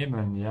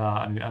 Übernehmen,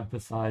 yeah, and we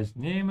emphasize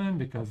nehmen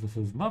because this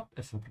is not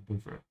a separable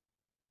verb.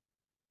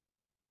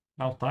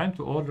 Now time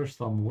to order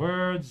some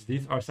words.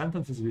 These are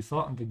sentences we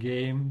saw in the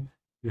game.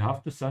 You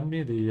have to send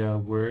me the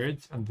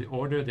words and the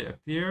order they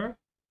appear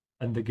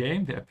in the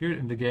game. They appear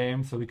in the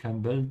game so we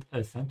can build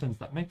a sentence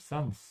that makes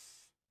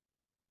sense.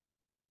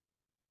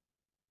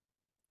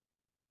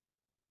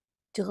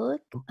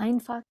 Drück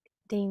einfach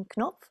den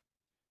Knopf.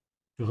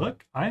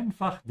 Drück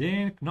einfach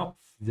den Knopf.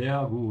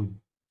 Sehr gut.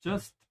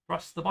 Just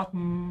press the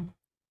button.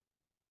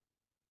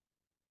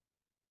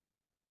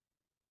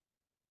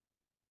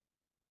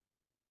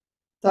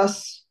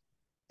 Das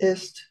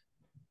ist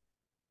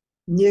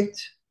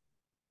nicht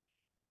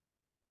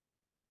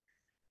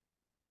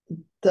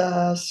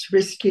das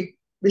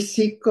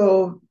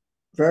Risiko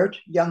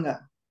wird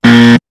jünger.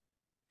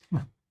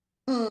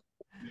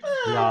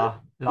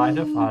 Ja,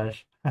 leider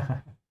falsch.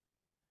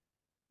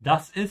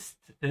 Das ist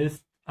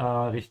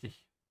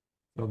richtig.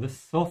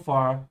 So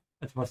far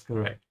it was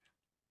correct.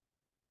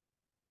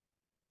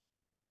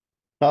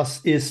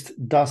 Das ist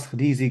das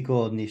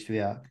Risiko nicht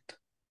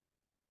wert.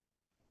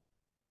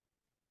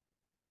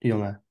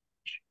 Junge.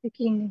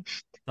 Ging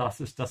nicht. Das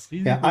ist das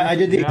Risiko. Yeah, I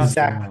did the nicht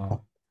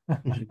exact.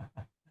 wert.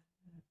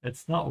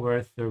 It's not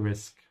worth the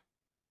risk.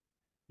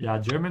 Yeah,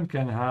 German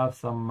can have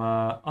some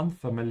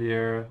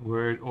unfamiliar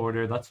word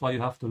order. That's why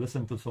you have to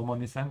listen to so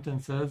many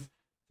sentences.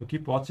 So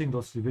keep watching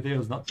those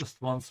videos, not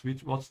just once,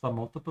 watch them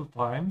multiple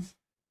times.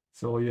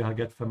 So you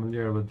get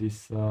familiar with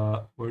these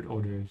word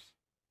orders.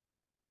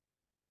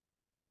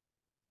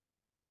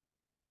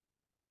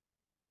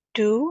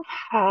 Du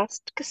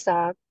hast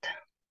gesagt,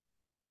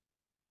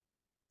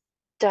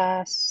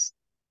 dass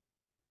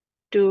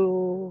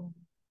du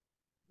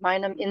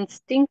meinem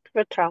Instinkt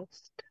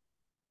vertraust.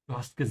 Du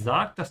hast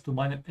gesagt, dass du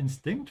meinem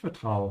Instinkt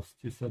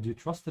vertraust. You said you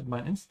trusted my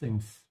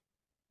instincts.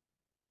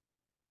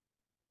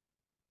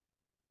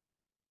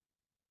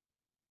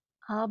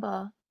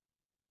 Aber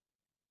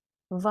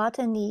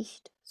warte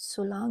nicht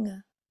zu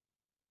lange.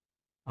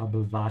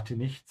 Aber warte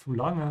nicht zu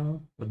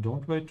lange. But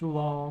don't wait too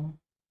long.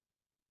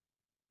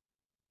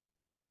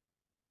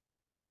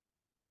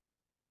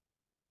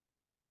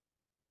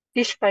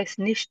 Ich weiß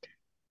nicht.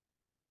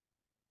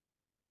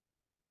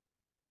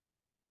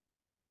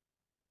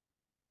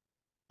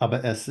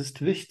 Aber es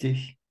ist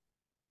wichtig.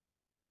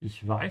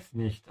 Ich weiß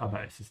nicht,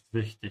 aber es ist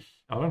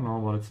wichtig. I don't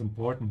know, but it's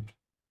important.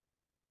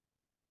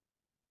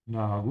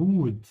 Na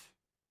gut.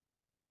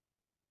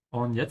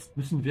 Und jetzt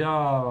müssen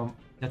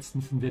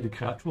wir die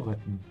Kreatur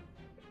retten.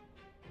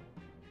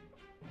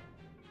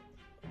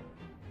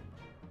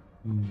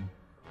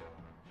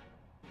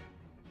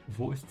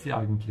 Wo ist sie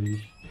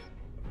eigentlich?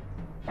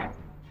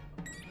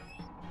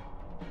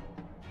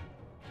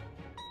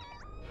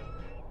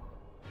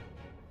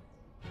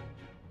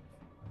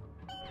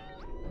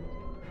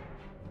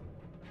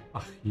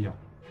 Ach, hier.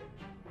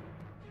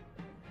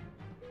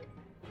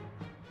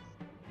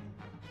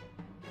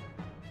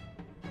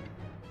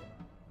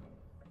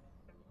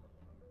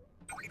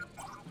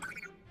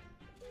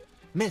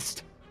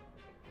 Mist.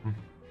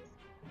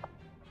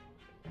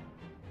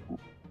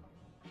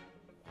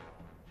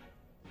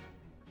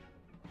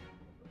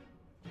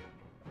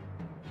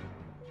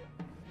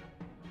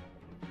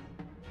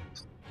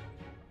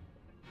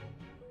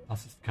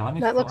 Das ist gar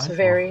nicht That so looks einfach.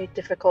 very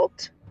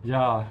difficult.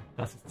 Ja,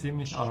 das ist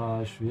ziemlich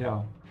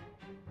schwer.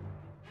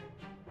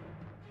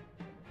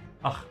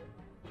 Ach,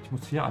 ich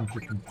muss hier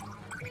anklicken.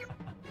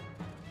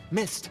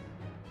 Mist.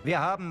 Wir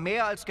haben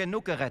mehr als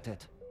genug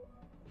gerettet.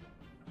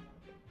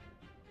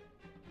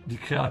 Die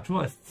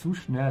Kreatur ist zu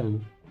schnell.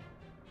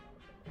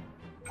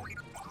 It's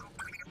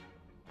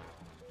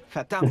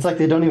Verdammt. like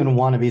they don't even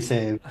want to be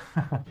saved.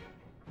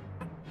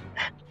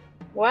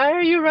 Why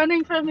are you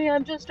running from me?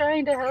 I'm just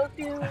trying to help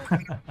you.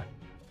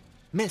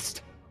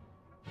 Mist.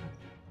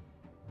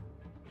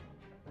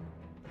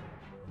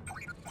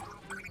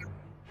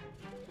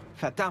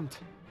 Verdammt.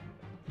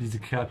 Diese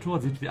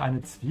Kreatur sieht wie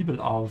eine Zwiebel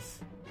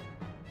aus.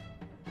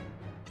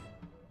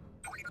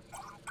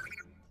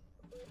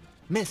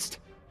 Mist.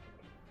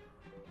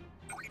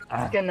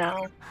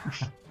 Genau.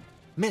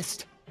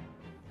 Mist.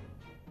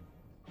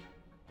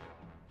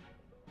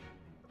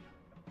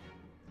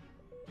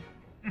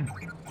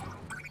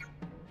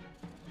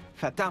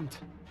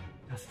 Verdammt.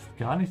 Das ist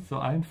gar nicht so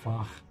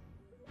einfach.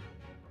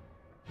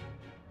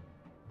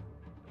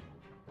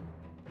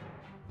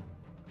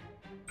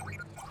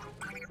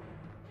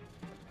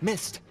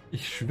 Mist.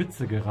 Ich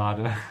schwitze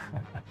gerade.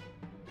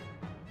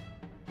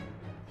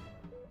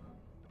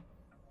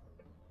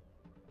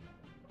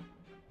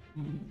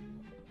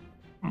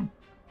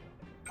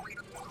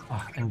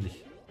 Ach,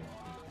 endlich.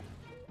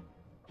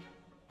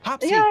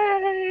 Hab sie.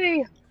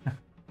 Yay!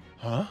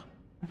 Hä?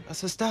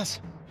 Was ist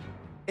das?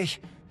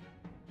 Ich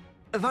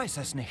weiß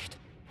es nicht.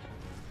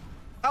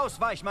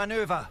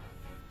 Ausweichmanöver!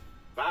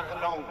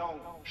 Warnung!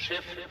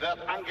 Schiff wird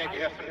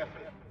angegriffen.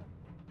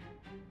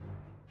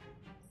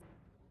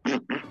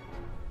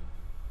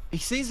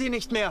 Ich sehe sie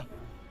nicht mehr.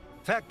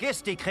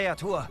 Vergiss die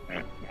Kreatur!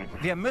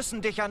 Wir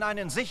müssen dich an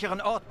einen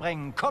sicheren Ort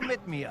bringen. Komm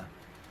mit mir!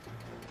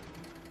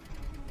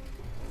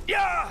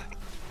 Ja!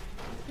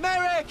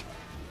 Merrick!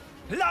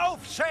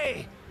 Lauf,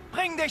 Shay!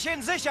 Bring dich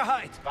in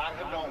Sicherheit!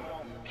 Warnung!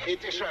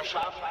 Kritischer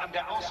Schaden an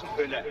der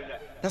Außenhülle.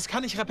 Das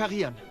kann ich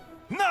reparieren.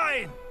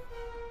 Nein!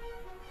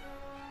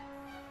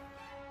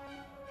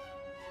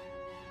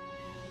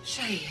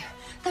 Shay,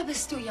 da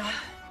bist du ja.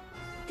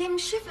 Dem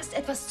Schiff ist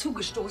etwas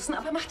zugestoßen,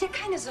 aber mach dir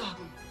keine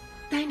Sorgen.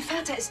 Dein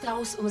Vater ist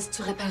raus, um es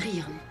zu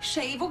reparieren.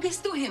 Shay, wo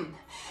gehst du hin?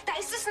 Da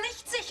ist es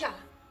nicht sicher.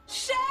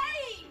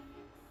 Shay!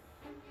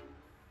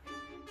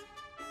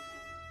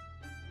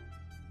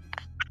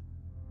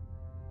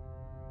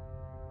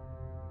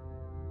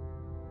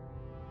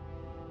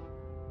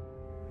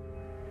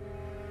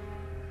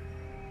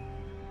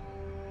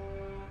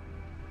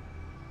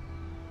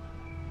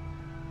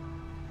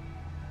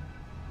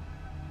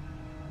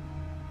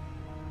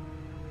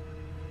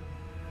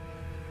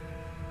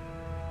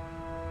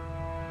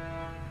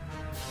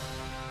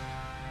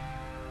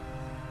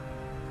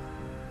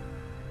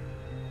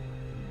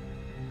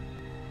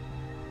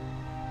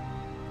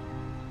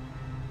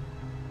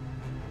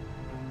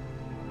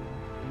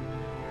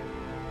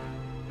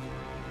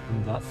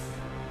 Und das?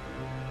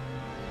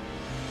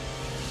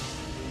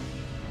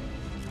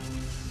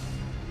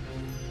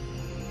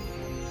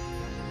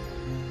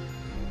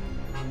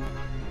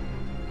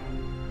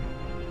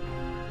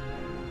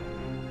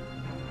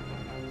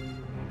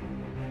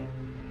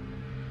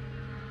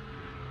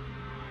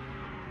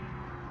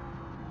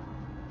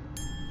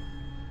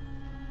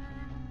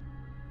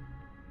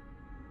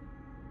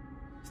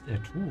 Ist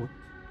er tot?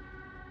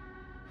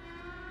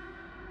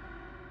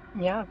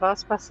 Ja,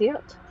 was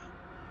passiert?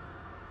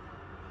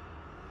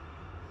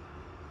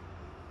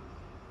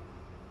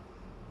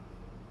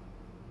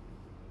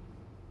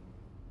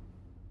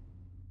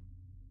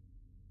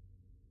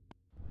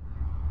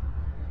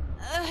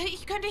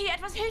 Ich könnte hier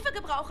etwas Hilfe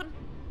gebrauchen.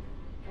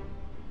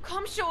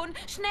 Komm schon,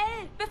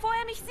 schnell, bevor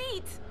er mich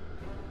sieht.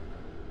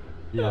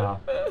 Yeah.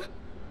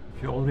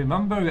 If you all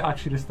remember, we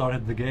actually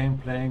started the game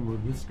playing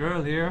with this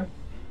girl here,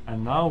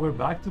 and now we're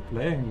back to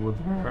playing with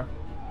her.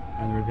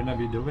 And we're gonna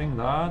be doing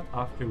that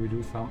after we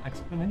do some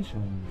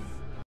explanations.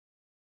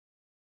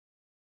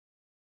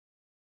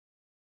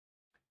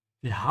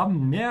 Wir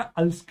haben mehr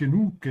als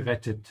genug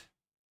gerettet.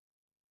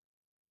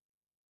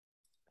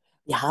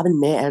 Wir haben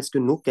mehr als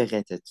genug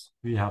gerettet.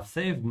 We have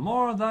saved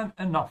more than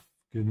enough.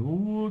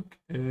 Genug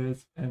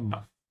is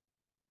enough.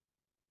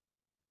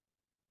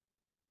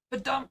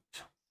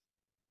 Verdammt!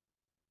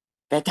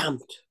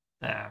 Verdammt.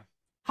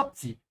 Habt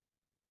sie.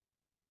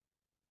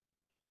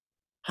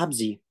 Hab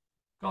sie.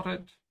 Got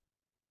it.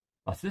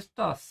 Was ist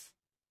das?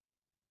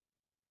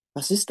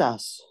 Was ist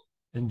das?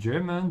 In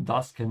German,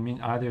 das can mean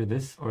either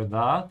this or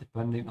that,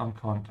 depending on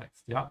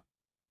context, ja?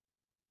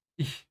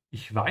 Ich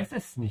weiß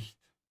es nicht.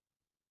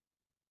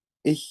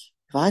 Ich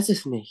weiß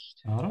es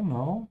nicht. I don't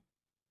know.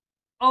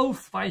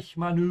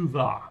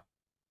 Ausweichmanöver.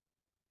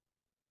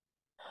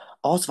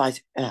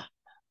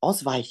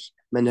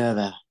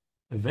 Ausweichmanöver.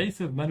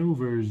 Evasive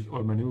maneuvers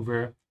or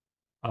maneuver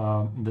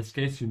In this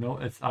case, you know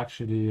it's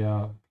actually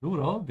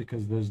plural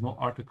because there's no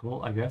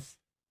article, I guess.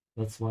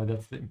 That's why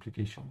that's the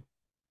implication.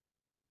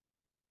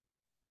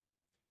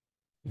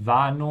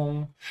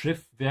 Warnung,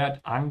 Schiff wird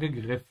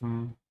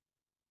angegriffen.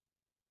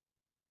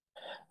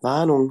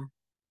 Warnung,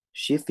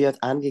 Schiff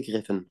wird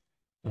angegriffen.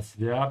 Das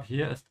Verb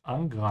hier ist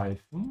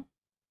angreifen,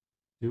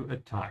 to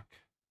attack.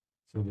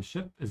 So the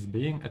ship is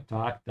being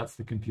attacked. That's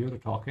the computer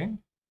talking.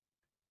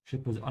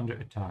 Ship is under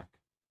attack.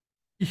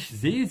 Ich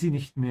sehe sie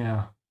nicht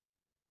mehr.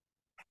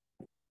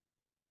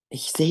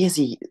 Ich sehe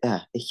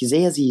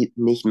sie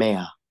nicht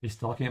mehr. He's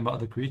talking about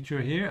the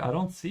creature here. I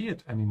don't see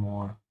it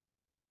anymore.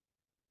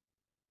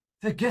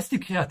 Vergiss die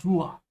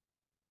Kreatur.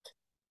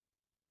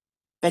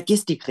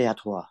 Vergiss die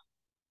Kreatur.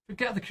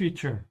 Forget the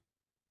creature.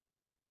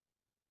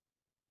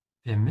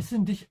 Wir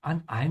müssen dich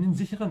an einen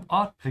sicheren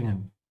Ort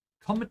bringen.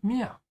 Komm mit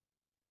mir.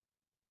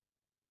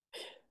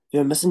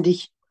 Wir müssen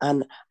dich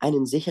an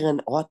einen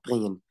sicheren Ort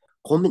bringen.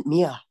 Komm mit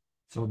mir.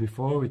 So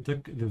before we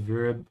took the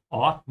verb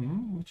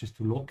orten, which is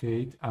to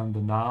locate, and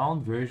the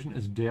noun version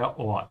is der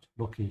Ort,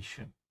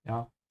 location.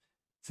 Yeah.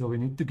 So we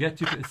need to get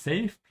you to a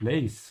safe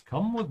place.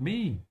 Come with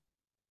me.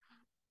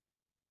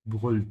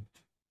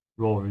 Brüllt,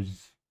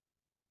 roars.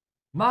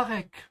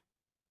 Marek.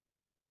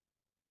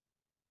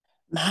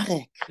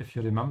 Marek. If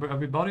you remember,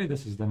 everybody,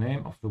 this is the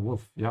name of the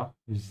wolf. Yeah,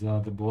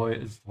 the boy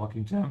is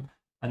talking to him.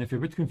 And if you're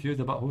a bit confused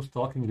about who's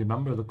talking,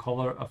 remember the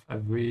color of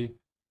every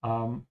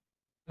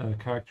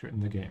character in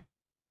the game.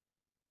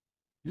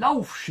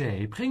 Lauf,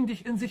 Shay, bring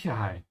dich in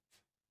Sicherheit.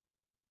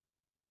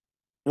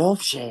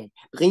 Lauf, Shay,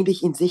 bring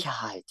dich in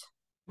Sicherheit.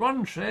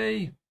 Run,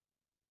 Shay.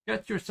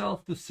 Get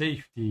yourself to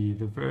safety.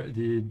 The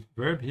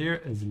verb here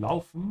is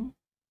laufen,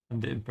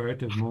 and the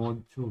imperative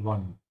mode to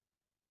run.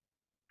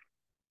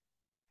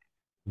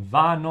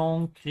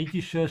 Warnung,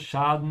 kritischer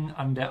Schaden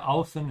an der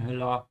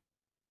Außenhülle.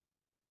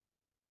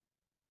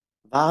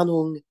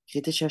 Warnung,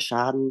 kritischer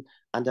Schaden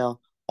an der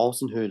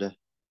Außenhülle.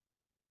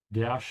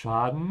 Der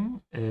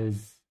Schaden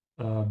is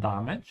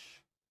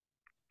damage.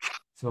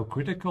 So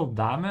critical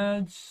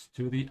damage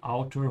to the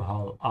outer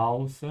hull.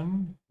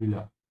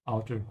 Außenhülle.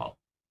 Outer hull.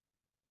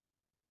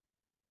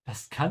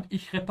 Das kann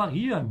ich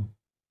reparieren.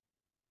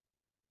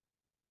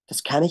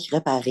 Das kann ich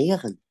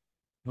reparieren.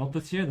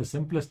 Notice here the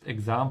simplest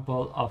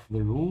example of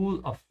the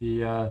rule of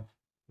the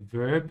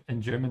verb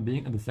in German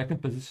being in the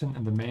second position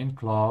in the main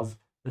clause.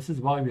 This is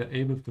why we are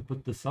able to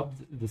put the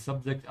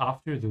subject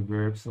after the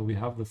verb. So we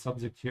have the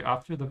subject here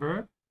after the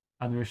verb,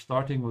 and we're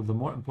starting with the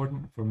more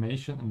important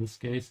information. In this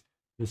case,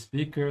 the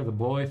speaker, the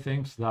boy,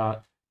 thinks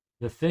that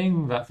the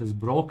thing that is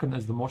broken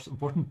is the most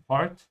important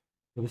part.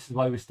 So this is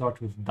why we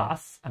start with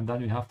das, and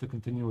then we have to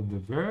continue with the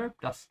verb.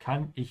 Das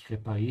kann ich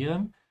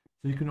reparieren.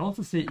 So you can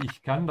also say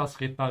ich kann das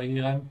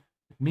reparieren.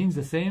 It means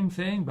the same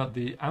thing, but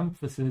the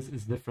emphasis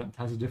is different,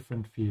 has a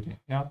different feeling.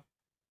 Yeah,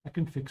 I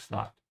can fix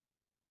that.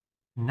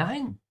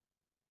 Nein.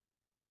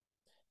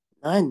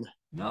 Nein.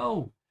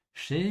 No.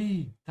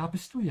 Shay, da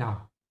bist du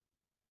ja.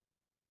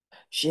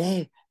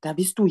 Shay, da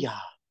bist du ja.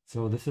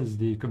 So this is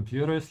the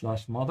computer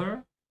 /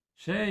 mother.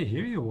 Shay,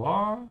 here you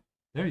are.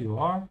 There you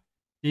are.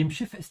 Dem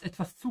Schiff ist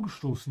etwas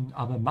zugestoßen,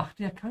 aber mach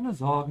dir keine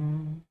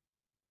Sorgen.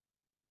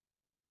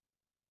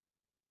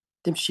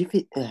 Dem Schiff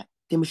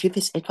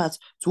ist etwas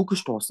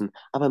zugestoßen,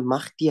 aber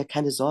mach dir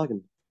keine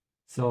Sorgen.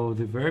 So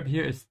the verb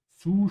here is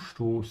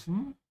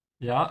zustoßen.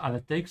 Yeah, and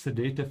it takes the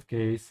dative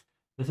case.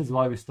 This is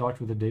why we start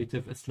with the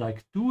dative. It's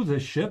like to the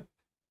ship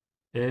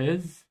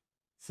is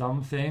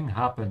something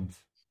happened.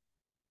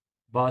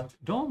 But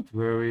don't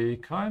worry,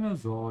 keine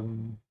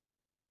Sorgen.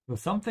 So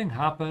something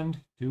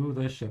happened to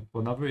the ship.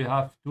 Whenever you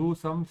have to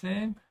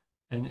something,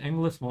 in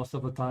English, most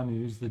of the time you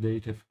use the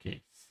dative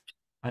case.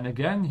 And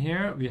again,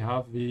 here we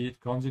have the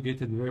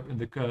conjugated verb in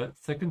the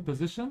second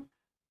position.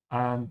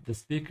 And the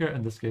speaker,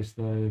 in this case,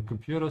 the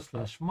computer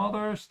 /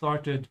 mother,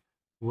 started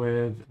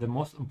with the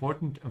most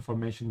important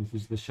information, which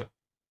is the ship.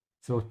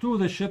 So to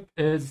the ship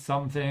is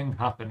something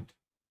happened.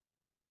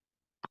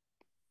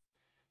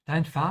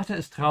 Dein Vater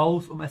ist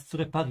raus, es zu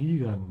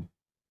reparieren.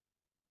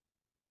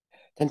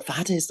 Dein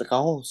Vater ist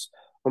raus,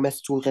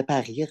 es zu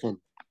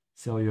reparieren.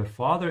 So your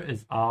father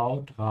is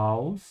out,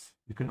 raus.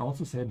 You can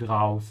also say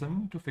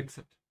draußen to fix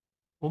it.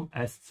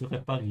 Es zu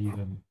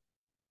reparieren.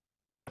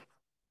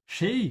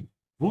 Shay,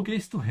 wo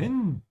gehst du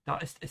hin? Da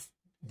ist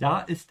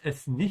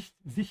es nicht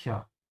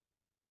sicher.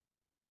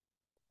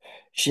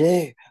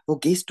 Shay, wo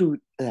gehst du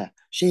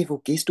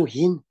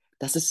hin?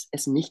 Das ist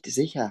es nicht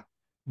sicher.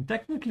 And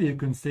technically, you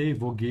can say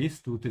wo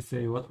gehst du to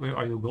say where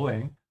are you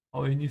going.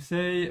 Or when you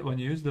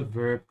use the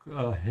verb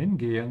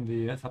hingehen,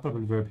 the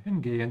separable verb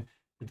hingehen,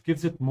 it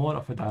gives it more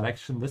of a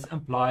direction. This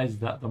implies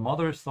that the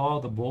mother saw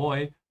the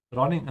boy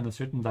running in a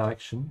certain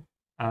direction,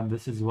 and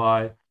this is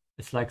why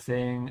it's like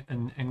saying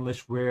in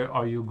English, where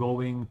are you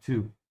going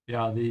to?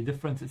 Yeah, the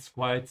difference is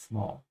quite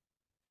small.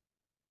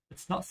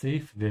 It's not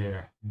safe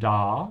there.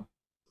 Da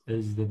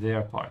is the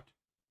there part.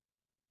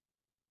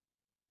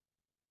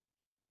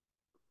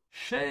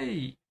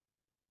 Shay.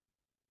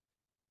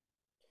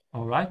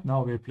 All right,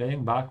 now we're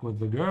playing back with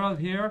the girl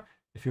here.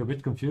 If you're a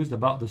bit confused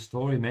about the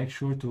story, make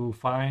sure to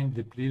find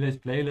the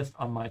playlist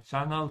on my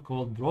channel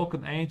called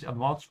Broken Age and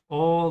watch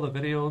all the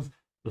videos.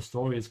 The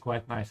story is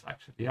quite nice,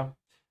 actually, yeah.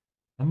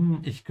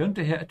 Ich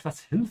könnte hier etwas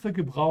Hilfe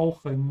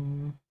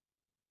gebrauchen.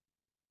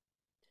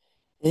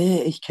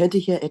 Ich könnte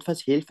hier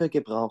etwas Hilfe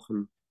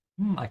gebrauchen.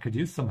 I could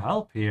use some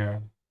help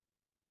here.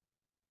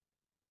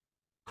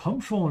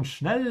 Komm schon,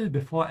 schnell,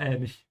 bevor er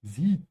mich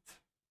sieht.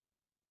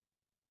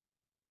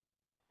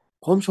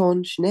 Komm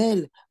schon,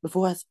 schnell,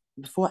 bevor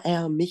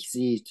er mich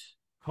sieht.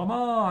 Come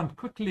on,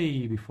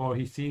 quickly, before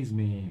he sees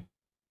me.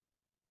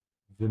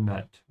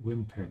 Wimmert,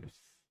 whimpers.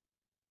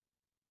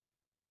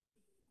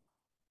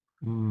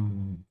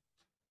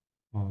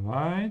 All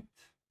right.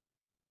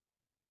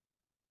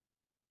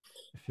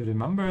 If you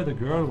remember, the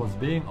girl was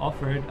being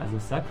offered as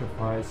a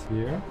sacrifice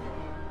here,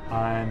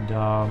 and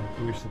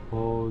we're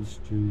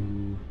supposed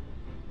to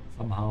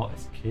somehow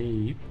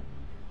escape,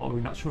 but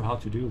we're not sure how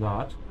to do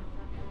that.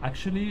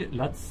 Actually,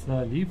 let's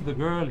leave the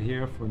girl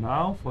here for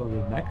now, for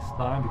the next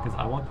time, because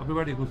I want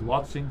everybody who's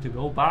watching to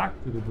go back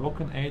to the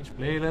Broken Age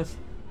playlist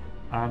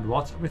and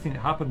watch everything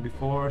that happened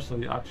before, so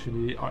you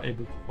actually are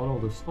able to follow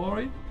the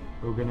story.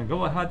 We're gonna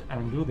go ahead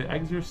and do the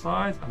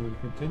exercise, and we'll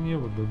continue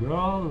with the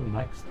girl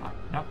next time.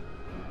 Yeah.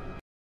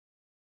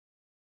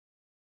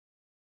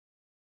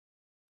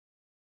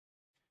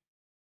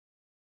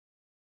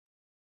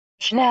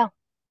 Schnell.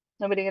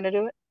 Nobody gonna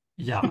do it?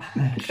 Ja,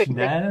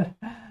 schnell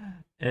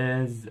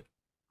is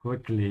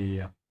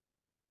quickly.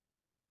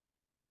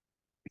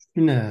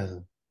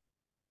 Schnell.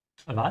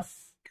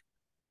 Was?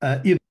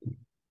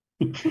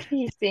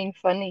 He's being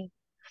funny.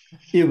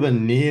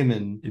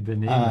 Übernehmen.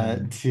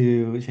 Übernehmen.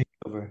 To take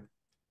over.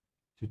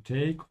 To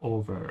take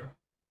over.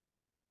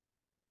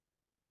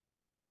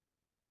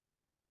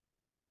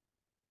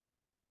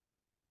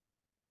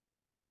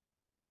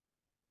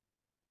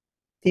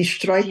 Die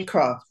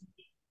Streitkraft.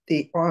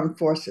 The armed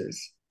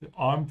forces. The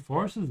armed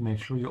forces, make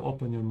sure you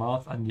open your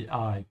mouth and the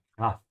eye.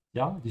 Kraft,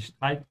 ja, die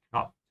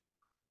Streitkraft.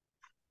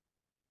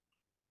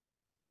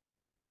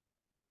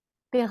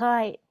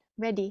 Bereit,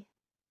 ready.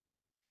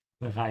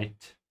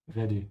 Bereit,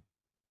 ready.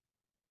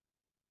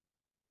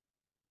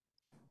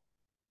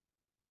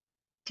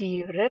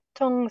 Die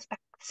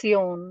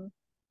Rettungsaktion.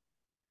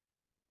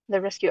 The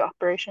rescue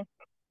operation.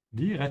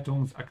 Die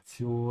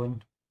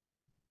Rettungsaktion.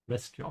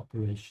 Rescue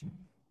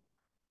Operation.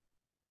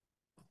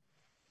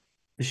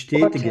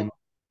 Bestätigen.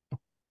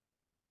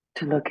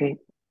 To locate.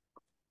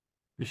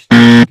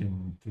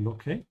 Bestätigen. To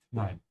locate?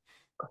 Nein.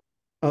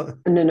 Oh.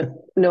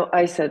 No,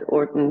 I said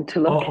Orton to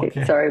locate.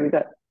 Okay. Sorry, we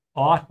got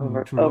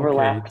Orton to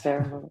overlapped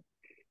locate.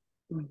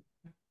 there.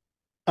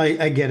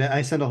 I get it.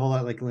 I sound a whole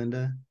lot like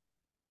Linda.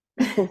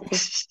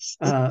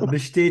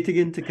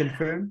 Bestätigen to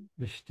confirm.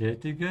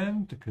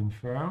 Bestätigen to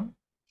confirm.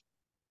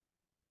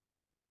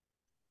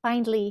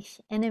 Feindlich,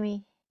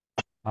 enemy.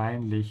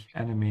 Feindlich,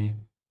 enemy.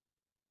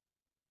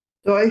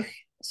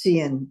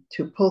 Durchziehen,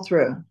 to pull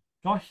through.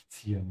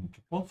 Durchziehen,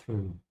 to pull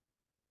through.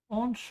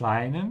 Und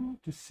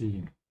scheinen, to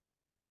see.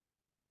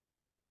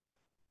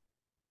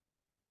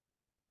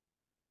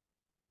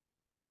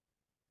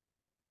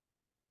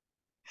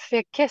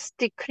 Vergiss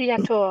die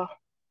Kreatur.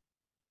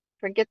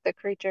 Forget the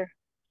creature.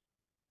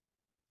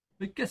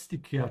 Vergiss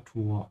die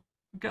Kreatur.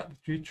 Forget the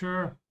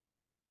creature.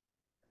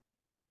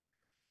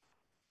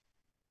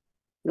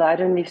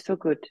 Leider nicht so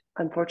gut.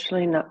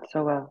 Unfortunately, not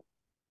so well.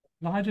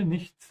 Leider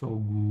nicht so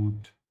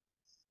gut.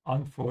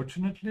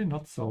 Unfortunately,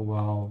 not so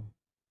well.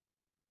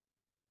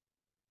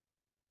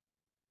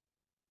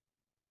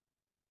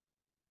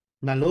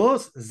 Na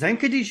los,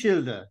 senke die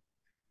Schilde.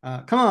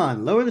 Come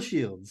on, lower the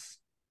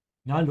shields.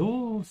 Na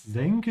los,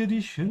 senke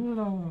die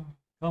Schilder.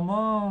 Come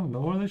on,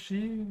 lower the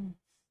shields.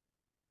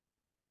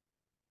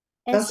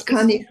 Das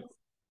kann ich.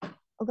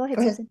 Oh, go ahead,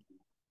 Go ahead. Susan.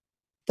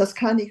 Das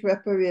kann ich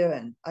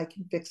reparieren. I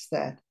can fix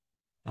that.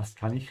 Das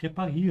kann ich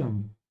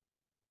reparieren.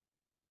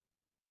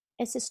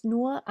 Es ist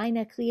nur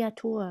eine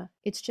Kreatur.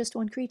 It's just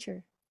one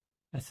creature.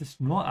 Es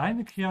ist nur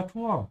eine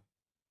Kreatur.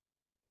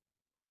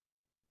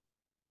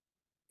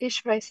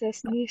 Ich weiß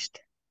es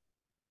nicht.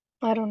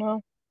 I don't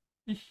know.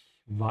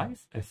 Ich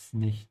weiß es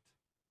nicht.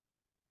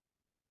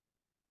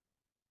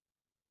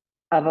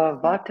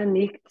 Aber warte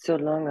nicht so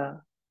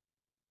lange.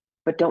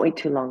 But don't wait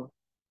too long.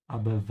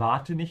 Aber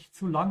warte nicht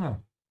zu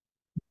lange.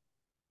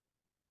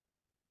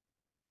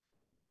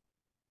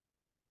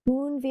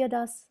 Tun wir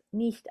das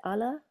nicht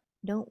alle?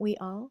 Don't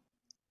we all?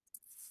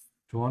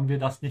 Tun wir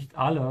das nicht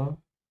alle?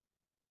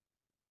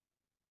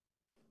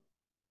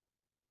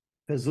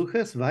 Versuche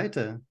es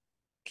weiter.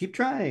 Keep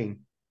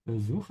trying.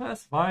 Versuche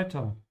es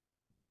weiter.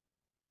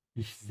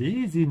 Ich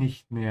sehe sie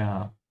nicht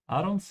mehr.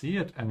 I don't see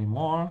it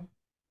anymore.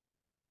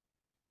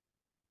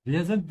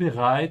 Wir sind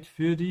bereit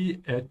für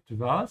die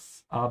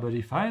etwas, aber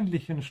die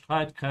feindlichen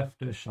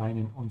Streitkräfte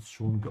scheinen uns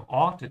schon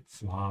geortet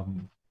zu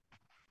haben.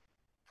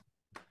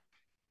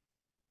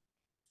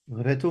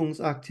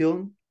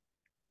 Rettungsaktion.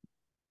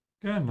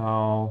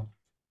 Genau.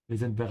 Wir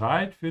sind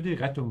bereit für die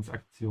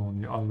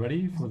Rettungsaktion. We are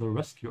ready for the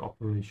rescue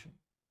operation.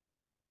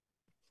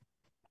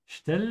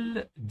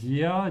 Stell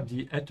dir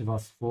die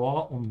etwas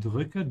vor und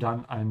drücke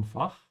dann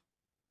einfach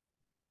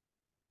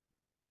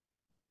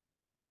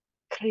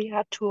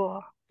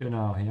Kreatur.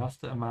 Genau, he has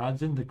to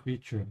imagine the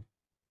creature.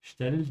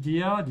 Stell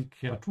dir die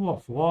Kreatur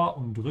vor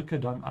und drücke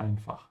dann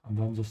einfach. Und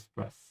dann just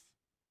press.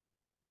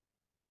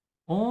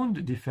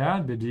 Und die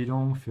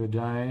Fernbedienung für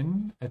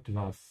dein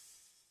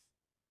etwas.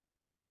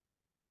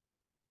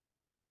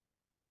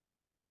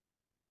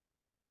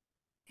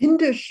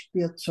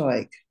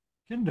 Kinderspielzeug.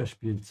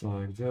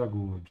 Kinderspielzeug, sehr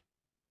gut.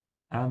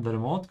 And the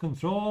remote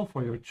control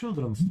for your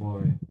children's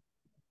toy.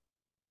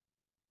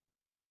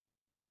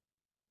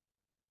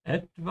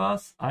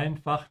 Etwas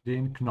einfach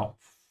den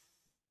Knopf.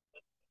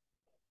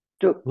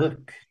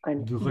 Drück.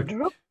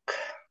 Drück.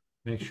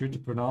 Make sure to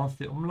pronounce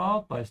the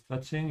umlaut by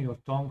stretching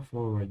your tongue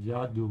forward.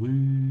 Ja,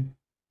 drück.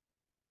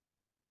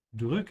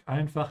 Drück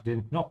einfach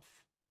den Knopf.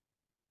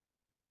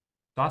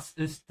 Das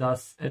ist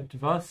das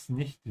etwas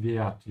nicht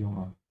wert,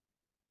 Junge.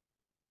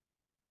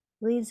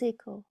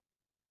 Risiko.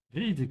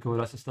 Risiko,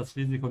 das ist das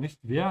Risiko nicht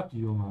wert,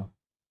 Junge.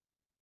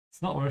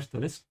 It's not worth the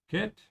risk,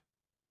 kid.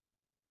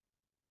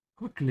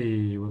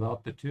 Quickly,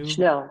 without the two.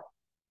 Schnell.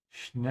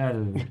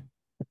 Schnell.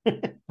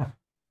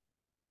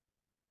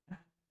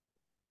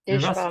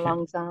 Ich war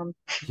langsam.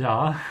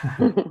 Ja.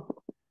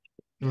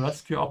 The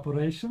Rescue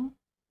Operation.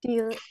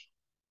 Die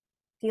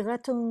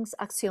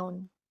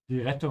Rettungsaktion.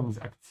 Die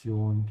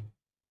Rettungsaktion.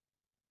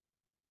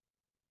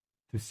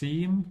 To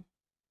seem.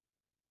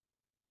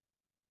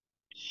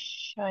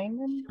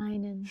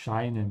 Scheinen.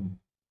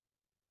 Scheinen.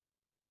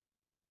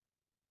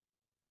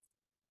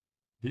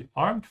 The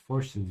Armed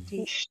Forces.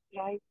 Die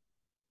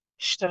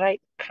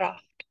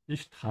Streitkraft. Die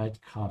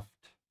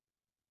Streitkraft.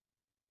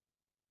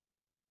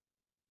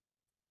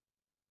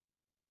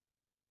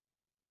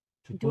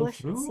 To pull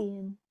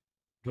through.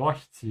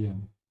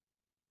 Durchziehen.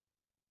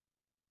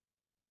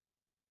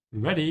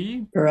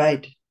 Ready?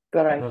 Bereit.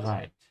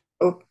 Bereit.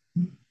 Oh.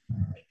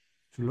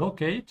 To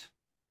locate.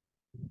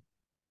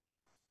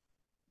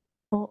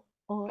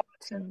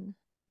 Orten.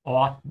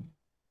 Orten.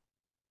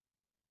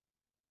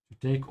 To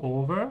take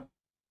over.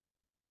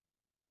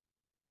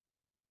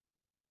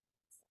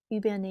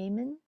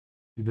 Übernehmen.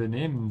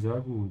 Übernehmen, sehr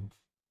gut.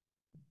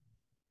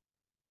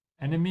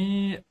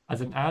 Enemy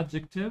as an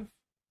adjective.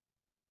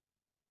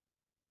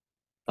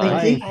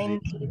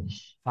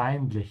 Feindlich.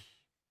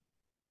 Feindlich.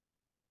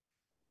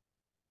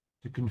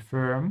 To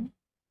confirm.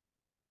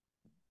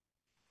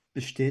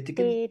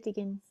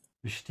 Bestätigen.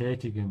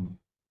 Bestätigen.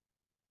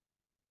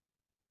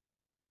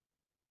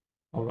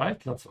 All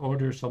right, let's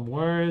order some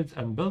words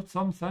and build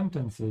some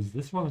sentences.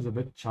 This one is a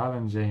bit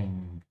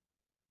challenging.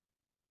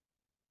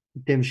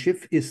 Dem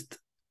Schiff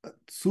ist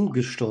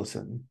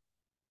zugestoßen.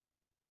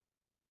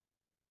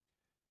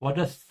 What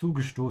does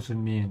zugestoßen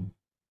mean?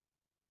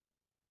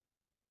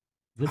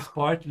 This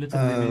part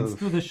literally means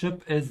to the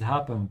ship is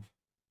happened.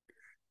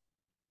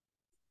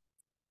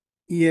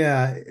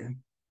 Yeah.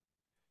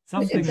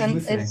 Something is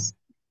missing.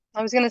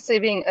 I was going to say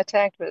being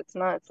attacked, but it's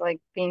not. It's like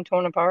being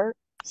torn apart.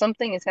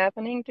 Something is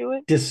happening to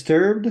it.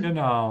 Disturbed?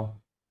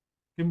 Genau.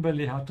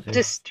 Kimberly hat recht.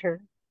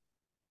 Disturbed.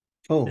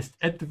 Oh. Ist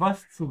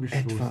etwas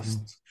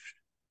zugestoßen.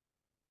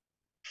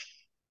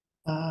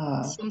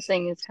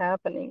 Something is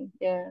happening,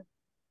 yeah.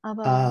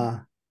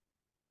 Aber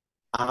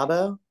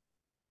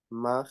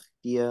mach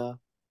dir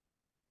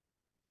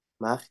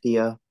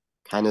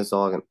keine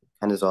Sorgen.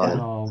 Keine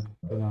Sorgen.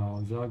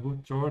 Genau. Sehr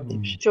gut,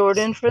 Jordan.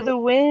 Jordan for the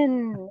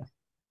win.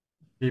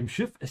 Dem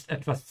Schiff ist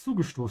etwas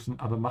zugestoßen,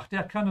 aber mach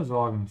dir keine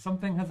Sorgen.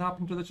 Something has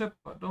happened to the ship,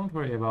 but don't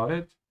worry about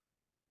it.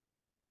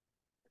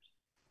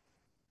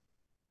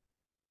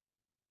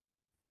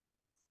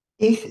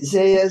 Ich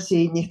sehe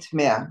sie nicht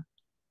mehr.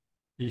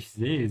 Ich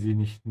sehe sie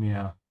nicht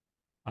mehr.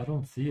 I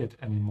don't see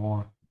it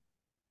anymore.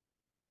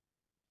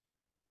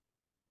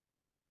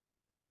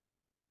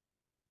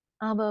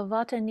 aber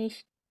warte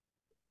nicht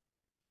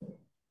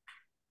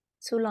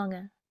zu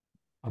lange.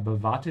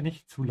 Aber warte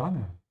nicht zu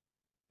lange.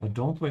 But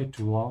don't wait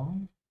too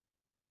long.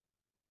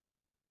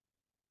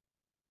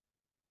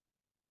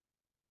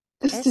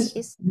 Es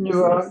ist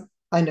nur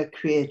eine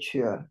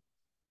Kreatur.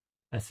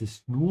 Es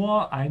ist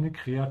nur eine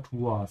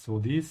Kreatur. So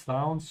these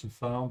sounds should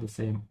sound the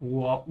same.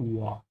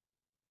 Ur.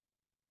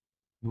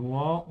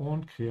 Nur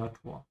und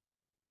Kreatur.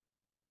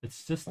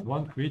 It's just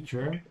one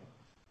creature.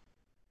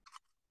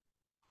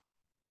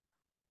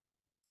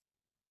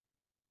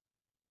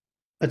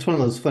 That's one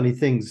of those funny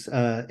things.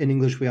 In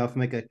English, we often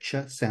make a ch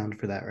sound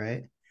for that,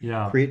 right?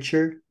 Yeah.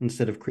 Creature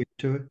instead of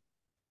creature.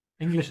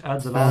 English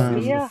adds a lot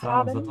of the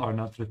sounds that are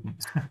not written.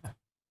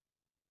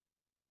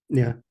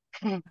 Yeah.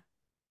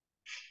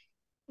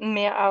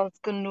 Mehr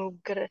als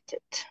genug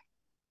gerettet.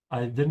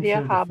 I didn't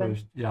hear the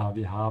first. Ja,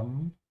 wir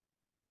haben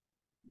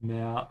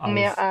mehr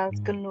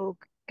als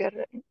genug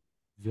gerettet.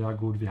 Sehr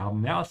gut, wir haben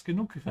mehr als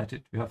genug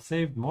gerettet. We have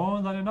saved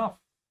more than enough.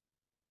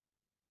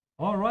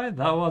 All right,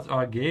 that was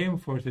our game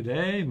for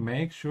today.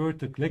 Make sure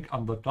to click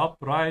on the top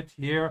right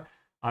here.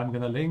 I'm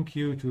going to link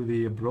you to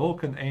the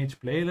Broken Age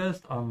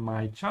playlist on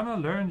my channel,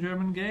 Learn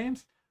German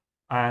Games.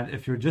 And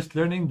if you're just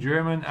learning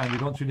German and you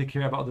don't really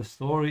care about the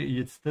story,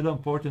 it's still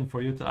important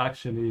for you to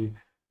actually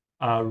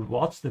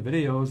watch the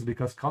videos,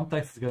 because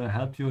context is going to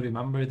help you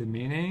remember the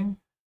meaning.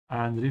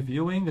 And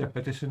reviewing,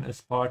 repetition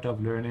is part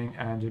of learning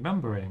and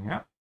remembering.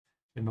 Yeah?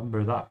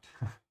 Remember that.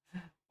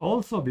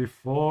 Also,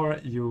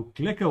 before you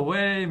click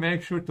away,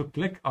 make sure to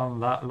click on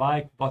that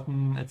like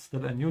button. It's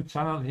still a new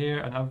channel here,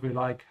 and every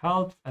like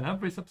helps, and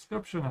every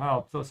subscription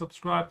helps. So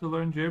subscribe to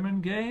learn German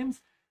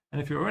games.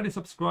 And if you're already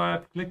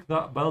subscribed, click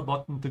that bell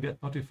button to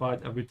get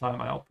notified every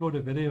time I upload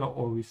a video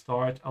or we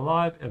start a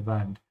live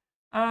event.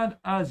 And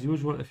as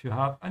usual, if you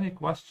have any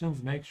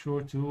questions, make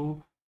sure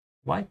to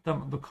write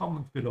them in the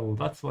comments below.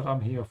 That's what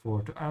I'm here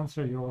for, to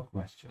answer your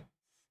questions.